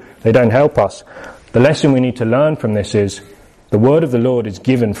good. They don't help us. The lesson we need to learn from this is the word of the Lord is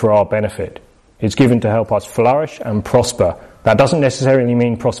given for our benefit. It's given to help us flourish and prosper. That doesn't necessarily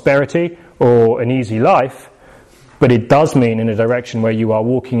mean prosperity or an easy life, but it does mean in a direction where you are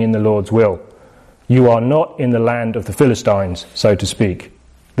walking in the Lord's will. You are not in the land of the Philistines, so to speak.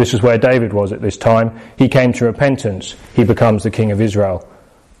 This is where David was at this time. He came to repentance. He becomes the king of Israel.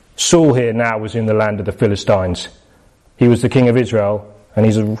 Saul here now was in the land of the Philistines. He was the king of Israel, and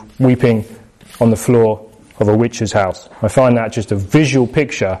he's weeping on the floor of a witch's house. I find that just a visual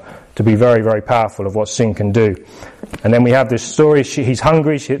picture to be very, very powerful of what sin can do. And then we have this story. He's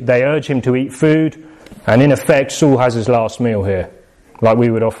hungry. They urge him to eat food. And in effect, Saul has his last meal here. Like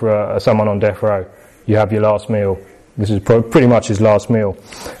we would offer someone on death row. You have your last meal. This is pretty much his last meal.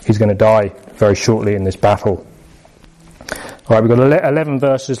 He's going to die very shortly in this battle. All right, we've got 11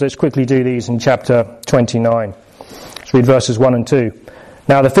 verses. Let's quickly do these in chapter 29. Let's read verses 1 and 2.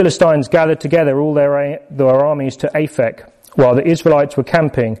 Now the Philistines gathered together all their armies to Aphek, while the Israelites were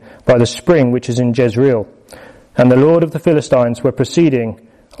camping by the spring which is in Jezreel. And the Lord of the Philistines were proceeding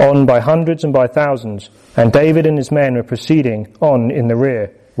on by hundreds and by thousands, and David and his men were proceeding on in the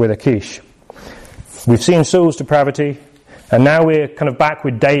rear with Achish. We've seen Saul's depravity, and now we're kind of back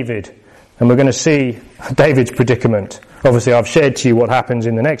with David, and we're going to see David's predicament. Obviously, I've shared to you what happens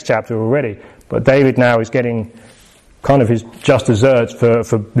in the next chapter already, but David now is getting kind of his just desserts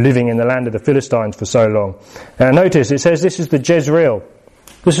for living in the land of the Philistines for so long. And notice, it says this is the Jezreel.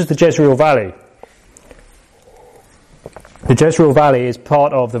 This is the Jezreel Valley. The Jezreel Valley is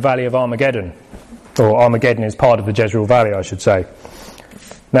part of the Valley of Armageddon. Or Armageddon is part of the Jezreel Valley, I should say.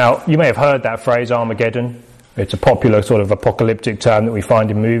 Now, you may have heard that phrase, Armageddon. It's a popular sort of apocalyptic term that we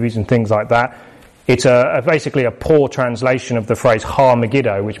find in movies and things like that. It's basically a poor translation of the phrase Har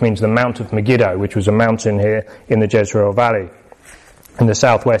Megiddo, which means the Mount of Megiddo, which was a mountain here in the Jezreel Valley, in the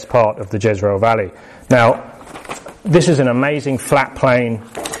southwest part of the Jezreel Valley. Now, this is an amazing flat plain,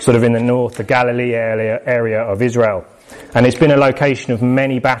 sort of in the north, the Galilee area of Israel. And it's been a location of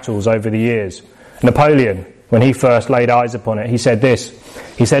many battles over the years. Napoleon, when he first laid eyes upon it, he said this.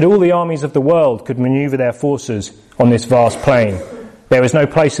 He said, all the armies of the world could maneuver their forces on this vast plain. There is no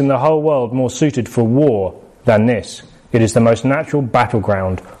place in the whole world more suited for war than this. It is the most natural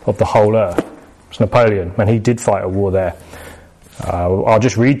battleground of the whole earth. It's Napoleon, and he did fight a war there. I'll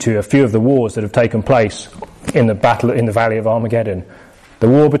just read to you a few of the wars that have taken place in the battle in the Valley of Armageddon. The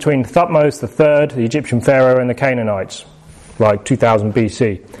war between Thutmose III, the Egyptian pharaoh, and the Canaanites, like 2000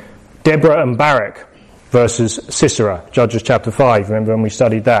 BC. Deborah and Barak versus Sisera, Judges chapter 5. Remember when we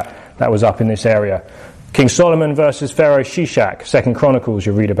studied that? That was up in this area. King Solomon versus Pharaoh Shishak, 2 Chronicles,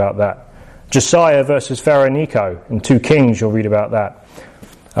 you'll read about that. Josiah versus Pharaoh Necho, in 2 Kings, you'll read about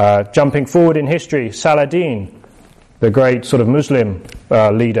that. Jumping forward in history, Saladin, the great sort of Muslim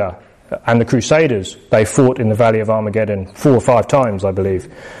leader, and the Crusaders, they fought in the Valley of Armageddon 4 or 5 times, I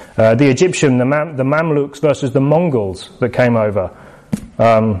believe. The Egyptian, the Mamluks versus the Mongols that came over.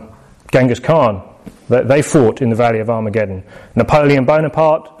 Genghis Khan, they fought in the Valley of Armageddon. Napoleon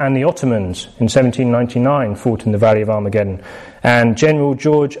Bonaparte and the Ottomans in 1799 fought in the Valley of Armageddon. And General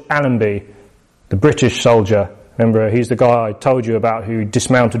George Allenby, the British soldier, remember he's the guy I told you about who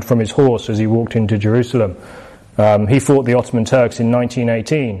dismounted from his horse as he walked into Jerusalem. He fought the Ottoman Turks in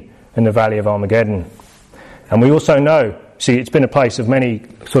 1918 in the Valley of Armageddon. And we also know, see, it's been a place of many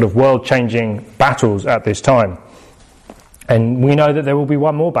sort of world-changing battles at this time. And we know that there will be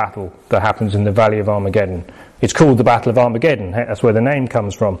one more battle that happens in the Valley of Armageddon. It's called the Battle of Armageddon. That's where the name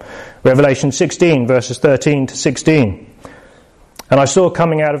comes from. Revelation 16, verses 13 to 16. And I saw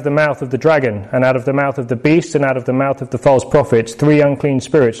coming out of the mouth of the dragon, and out of the mouth of the beast, and out of the mouth of the false prophets, 3 unclean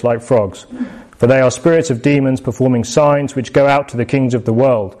spirits like frogs. For they are spirits of demons performing signs which go out to the kings of the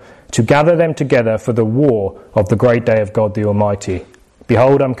world, to gather them together for the war of the great day of God the Almighty.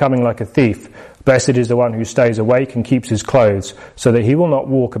 Behold, I'm coming like a thief. Blessed is the one who stays awake and keeps his clothes, so that he will not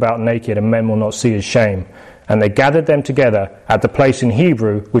walk about naked and men will not see his shame. And they gathered them together at the place in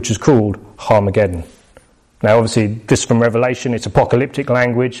Hebrew which is called Armageddon. Now obviously this from Revelation, it's apocalyptic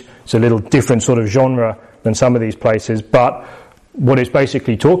language, it's a little different sort of genre than some of these places, but what it's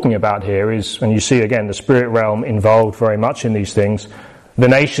basically talking about here is, and you see again the spirit realm involved very much in these things, the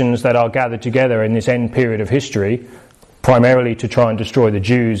nations that are gathered together in this end period of history, primarily to try and destroy the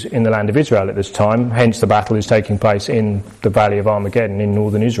Jews in the land of Israel at this time, hence the battle is taking place in the Valley of Armageddon in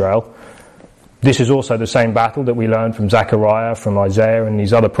northern Israel. This is also the same battle that we learned from Zechariah, from Isaiah and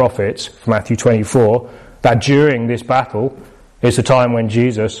these other prophets, from Matthew 24, that during this battle is the time when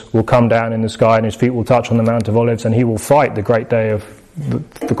Jesus will come down in the sky and his feet will touch on the Mount of Olives and he will fight the great day of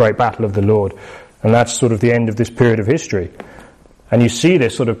the great battle of the Lord. And that's sort of the end of this period of history. And you see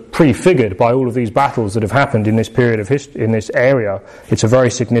this sort of prefigured by all of these battles that have happened in this period of history, in this area. It's a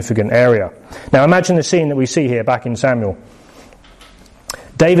very significant area. Now imagine the scene that we see here back in Samuel.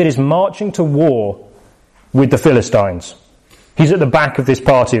 David is marching to war with the Philistines. He's at the back of this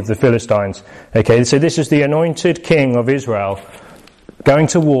party of the Philistines. Okay, so this is the anointed king of Israel going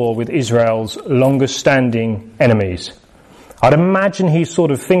to war with Israel's longest standing enemies. I'd imagine he's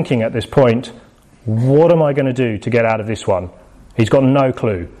sort of thinking at this point, what am I going to do to get out of this one? He's got no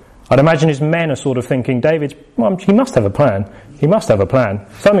clue. I'd imagine his men are sort of thinking, he must have a plan. He must have a plan.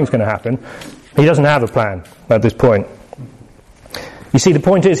 Something's going to happen. He doesn't have a plan at this point. You see, the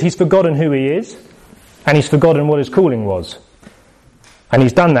point is, he's forgotten who he is, and he's forgotten what his calling was. And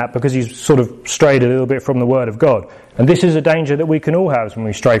he's done that because he's sort of strayed a little bit from the Word of God. And this is a danger that we can all have when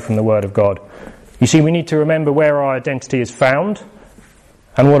we stray from the Word of God. You see, we need to remember where our identity is found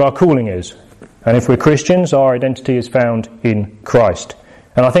and what our calling is. And if we're Christians, our identity is found in Christ.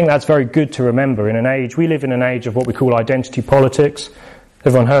 And I think that's very good to remember in an age, we live in an age of what we call identity politics.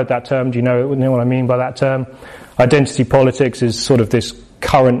 Everyone heard that term? Do you know what I mean by that term? Identity politics is sort of this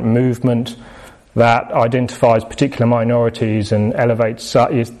current movement that identifies particular minorities and elevates,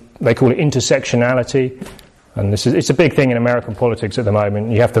 they call it intersectionality. And it's a big thing in American politics at the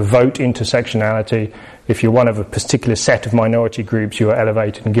moment. You have to vote intersectionality. If you're one of a particular set of minority groups, you are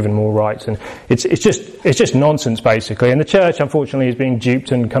elevated and given more rights. And it's just nonsense, basically. And the church, unfortunately, is being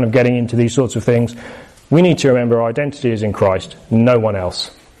duped and kind of getting into these sorts of things. We need to remember our identity is in Christ, no one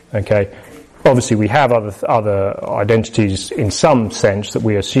else. Okay? Obviously, we have other identities in some sense that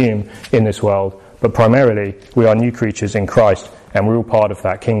we assume in this world, but primarily we are new creatures in Christ, and we're all part of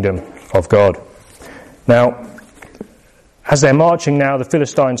that kingdom of God. Now, as they're marching now, the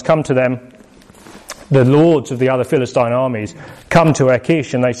Philistines come to them. The lords of the other Philistine armies come to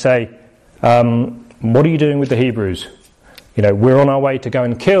Achish and they say, what are you doing with the Hebrews? We're on our way to go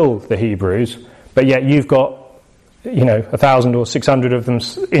and kill the Hebrews, but yet you've got 1,000 or 600 of them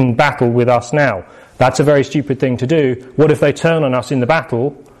in battle with us now. That's a very stupid thing to do. What if they turn on us in the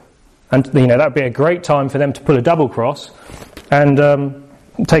battle? And, that would be a great time for them to pull a double cross and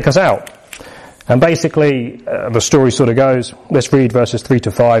take us out. And basically, the story sort of goes, let's read verses 3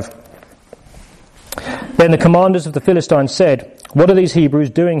 to 5. Then the commanders of the Philistines said, what are these Hebrews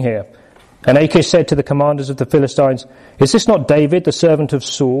doing here? And Achish said to the commanders of the Philistines, is this not David, the servant of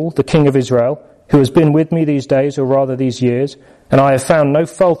Saul, the king of Israel, who has been with me these days, or rather these years? And I have found no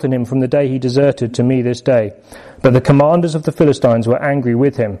fault in him from the day he deserted to me this day. But the commanders of the Philistines were angry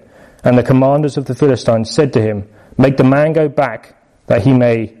with him. And the commanders of the Philistines said to him, make the man go back, that he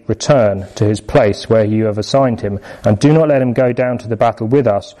may return to his place where you have assigned him, and do not let him go down to the battle with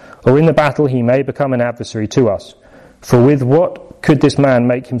us, or in the battle he may become an adversary to us. For with what could this man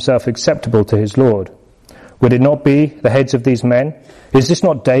make himself acceptable to his Lord? Would it not be the heads of these men? Is this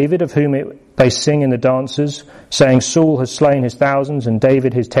not David, of whom they sing in the dances, saying, Saul has slain his thousands and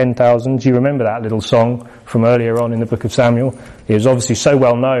David his 10,000? Do you remember that little song from earlier on in the book of Samuel? It was obviously so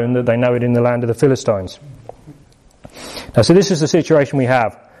well known that they know it in the land of the Philistines. Now, so this is the situation we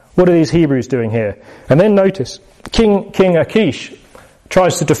have. What are these Hebrews doing here? And then notice, King Achish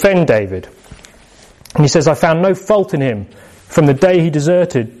tries to defend David. And he says, I found no fault in him from the day he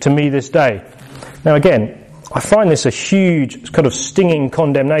deserted to me this day. Now again, I find this a huge kind of stinging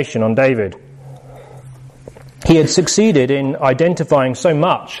condemnation on David. He had succeeded in identifying so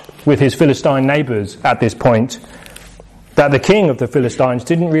much with his Philistine neighbours at this point that the king of the Philistines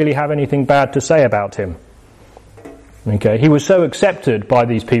didn't really have anything bad to say about him. Okay, he was so accepted by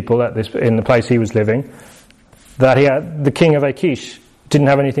these people in the place he was living that the king of Achish didn't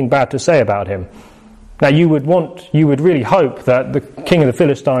have anything bad to say about him. Now you would really hope that the king of the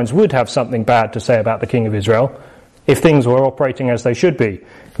Philistines would have something bad to say about the king of Israel if things were operating as they should be.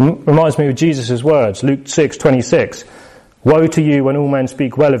 Reminds me of Jesus' words, Luke 6:26. Woe to you when all men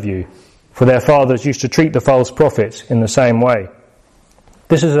speak well of you, for their fathers used to treat the false prophets in the same way.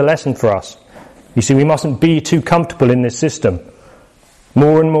 This is a lesson for us. You see, we mustn't be too comfortable in this system.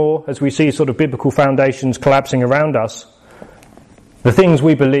 More and more, as we see sort of biblical foundations collapsing around us, the things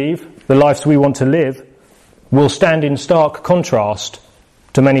we believe, the lives we want to live, will stand in stark contrast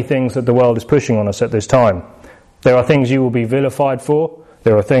to many things that the world is pushing on us at this time. There are things you will be vilified for.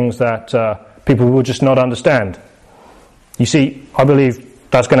 There are things that people will just not understand. You see, I believe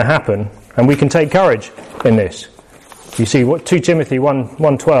that's going to happen, and we can take courage in this. You see, 2 Timothy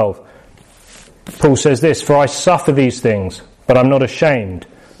 1:12, Paul says this, for I suffer these things, but I'm not ashamed.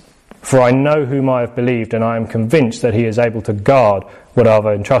 For I know whom I have believed, and I am convinced that he is able to guard what I have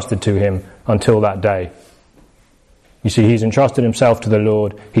entrusted to him until that day. You see, he's entrusted himself to the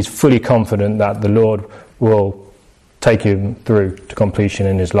Lord. He's fully confident that the Lord will take him through to completion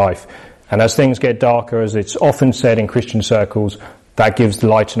in his life. And as things get darker, as it's often said in Christian circles, that gives the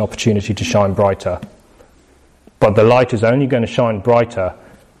light an opportunity to shine brighter. But the light is only going to shine brighter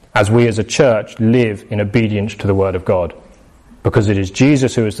as we as a church live in obedience to the Word of God. because it is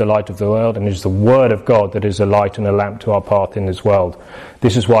Jesus who is the light of the world, and it is the Word of God that is a light and a lamp to our path in this world.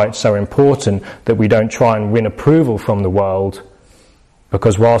 This is why it's so important that we don't try and win approval from the world,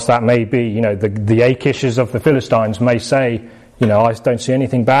 because whilst that may be, the Achishes of the Philistines may say, I don't see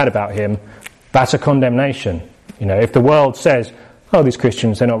anything bad about him, that's a condemnation. If the world says, oh, these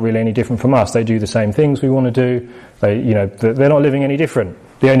Christians, they're not really any different from us, they do the same things we want to do, they're not living any different.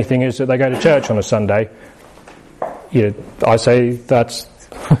 The only thing is that they go to church on a Sunday. I say that's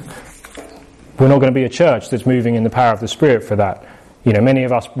we're not going to be a church that's moving in the power of the Spirit for that. Many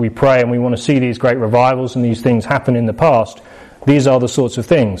of us, we pray and we want to see these great revivals and these things happen in the past. These are the sorts of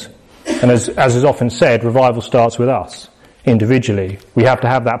things. And as is often said, revival starts with us individually. We have to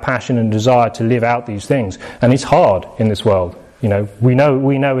have that passion and desire to live out these things. And it's hard in this world. We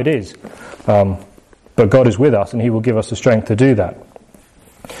know it is. But God is with us and He will give us the strength to do that.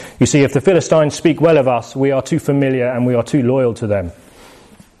 You see, if the Philistines speak well of us, we are too familiar and we are too loyal to them.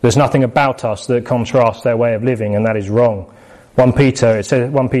 There's nothing about us that contrasts their way of living, and that is wrong. 1 Peter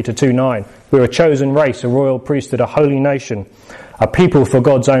 2:9, we're a chosen race, a royal priesthood, a holy nation, a people for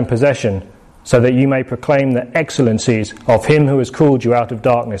God's own possession, so that you may proclaim the excellencies of Him who has called you out of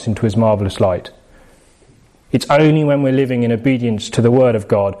darkness into His marvellous light. It's only when we're living in obedience to the Word of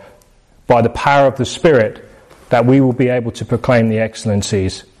God, by the power of the Spirit, that we will be able to proclaim the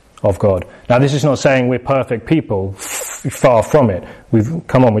excellencies of God. Now, this is not saying we're perfect people, far from it.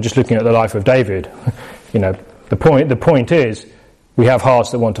 We're just looking at the life of David. The point is, we have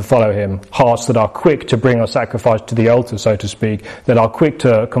hearts that want to follow Him, hearts that are quick to bring our sacrifice to the altar, so to speak, that are quick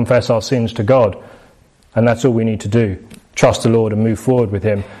to confess our sins to God. And that's all we need to do. Trust the Lord and move forward with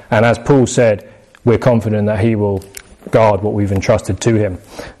Him. And as Paul said, we're confident that He will guard what we've entrusted to Him.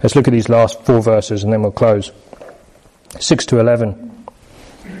 Let's look at these last 4 verses and then we'll close. 6 to 11.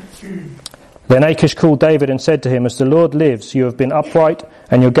 Then Achish called David and said to him, as the Lord lives, you have been upright,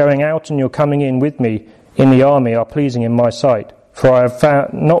 and your going out and your coming in with me in the army are pleasing in my sight. For I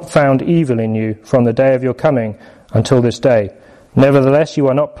have not found evil in you from the day of your coming until this day. Nevertheless, you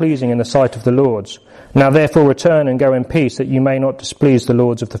are not pleasing in the sight of the lords. Now therefore return and go in peace, that you may not displease the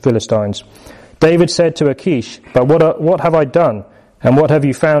lords of the Philistines. David said to Achish, but what have I done? And what have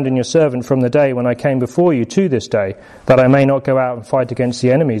you found in your servant from the day when I came before you to this day, that I may not go out and fight against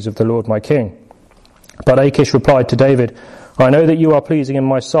the enemies of the Lord my king? But Achish replied to David, I know that you are pleasing in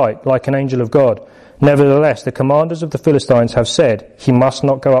my sight, like an angel of God. Nevertheless, the commanders of the Philistines have said, he must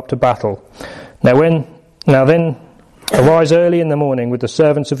not go up to battle. Now then, arise early in the morning with the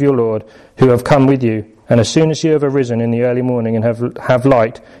servants of your Lord, who have come with you, and as soon as you have arisen in the early morning and have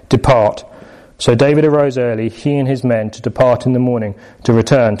light, depart. So David arose early, he and his men, to depart in the morning, to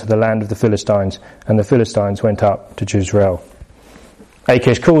return to the land of the Philistines. And the Philistines went up to Jezreel.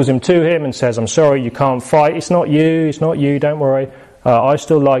 Achish calls him to him and says, I'm sorry, you can't fight. It's not you, don't worry. I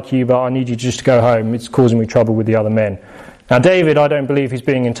still like you, but I need you just to go home. It's causing me trouble with the other men. Now David, I don't believe he's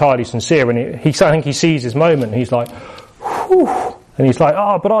being entirely sincere. And I think he sees his moment. He's like, whew. And he's like,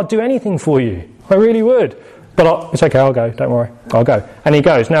 but I'd do anything for you. I really would. But it's okay, I'll go, don't worry, I'll go. And he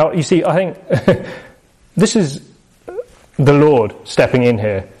goes. Now, you see, I think this is the Lord stepping in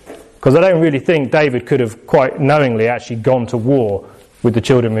here. Because I don't really think David could have quite knowingly actually gone to war with the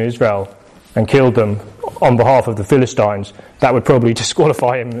children of Israel and killed them on behalf of the Philistines. That would probably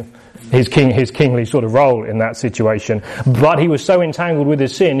disqualify him, his kingly sort of role in that situation. But he was so entangled with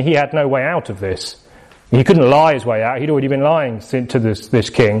his sin, he had no way out of this. He couldn't lie his way out. He'd already been lying to this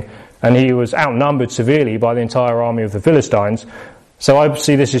king. And he was outnumbered severely by the entire army of the Philistines. So I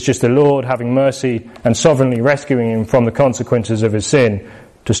see this as just the Lord having mercy and sovereignly rescuing him from the consequences of his sin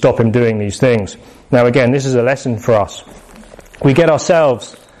to stop him doing these things. Now again, this is a lesson for us. We get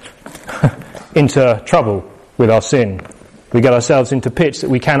ourselves into trouble with our sin. We get ourselves into pits that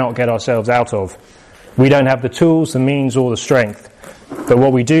we cannot get ourselves out of. We don't have the tools, the means, or the strength. But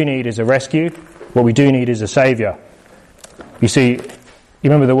what we do need is a rescue. What we do need is a saviour. You see, you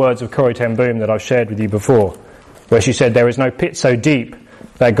remember the words of Corrie ten Boom that I've shared with you before, where she said, there is no pit so deep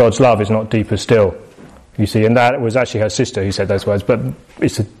that God's love is not deeper still. You see, and that was actually her sister who said those words, but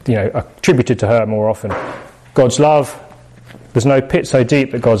it's attributed to her more often. God's love, there's no pit so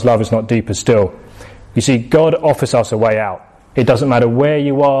deep that God's love is not deeper still. You see, God offers us a way out. It doesn't matter where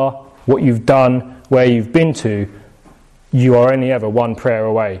you are, what you've done, where you've been to, you are only ever one prayer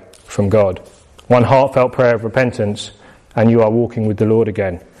away from God. One heartfelt prayer of repentance, and you are walking with the Lord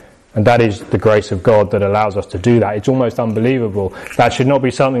again. And that is the grace of God that allows us to do that. It's almost unbelievable. That should not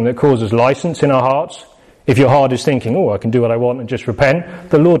be something that causes license in our hearts. If your heart is thinking, I can do what I want and just repent,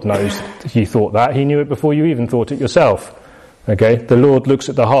 the Lord knows that you thought that. He knew it before you even thought it yourself. Okay, the Lord looks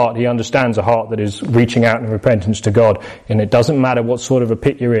at the heart. He understands a heart that is reaching out in repentance to God. And it doesn't matter what sort of a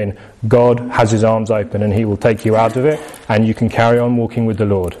pit you're in, God has his arms open and he will take you out of it, and you can carry on walking with the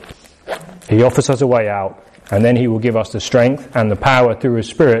Lord. He offers us a way out, and then he will give us the strength and the power through his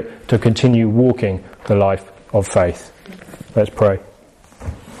Spirit to continue walking the life of faith. Let's pray.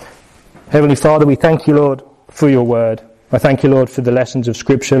 Heavenly Father, we thank you, Lord, for your word. I thank you, Lord, for the lessons of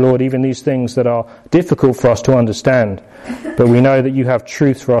Scripture, Lord, even these things that are difficult for us to understand. But we know that you have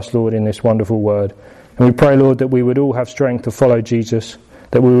truth for us, Lord, in this wonderful word. And we pray, Lord, that we would all have strength to follow Jesus,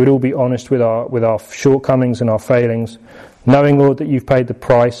 that we would all be honest with our shortcomings and our failings, knowing, Lord, that you've paid the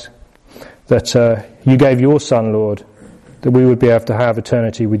price, that you gave your Son, Lord, that we would be able to have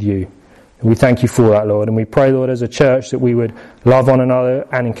eternity with you. And we thank you for that, Lord. And we pray, Lord, as a church, that we would love one another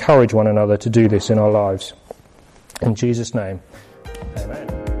and encourage one another to do this in our lives. In Jesus' name, amen.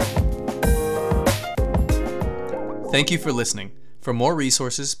 Thank you for listening. For more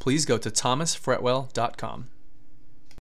resources, please go to thomasfretwell.com.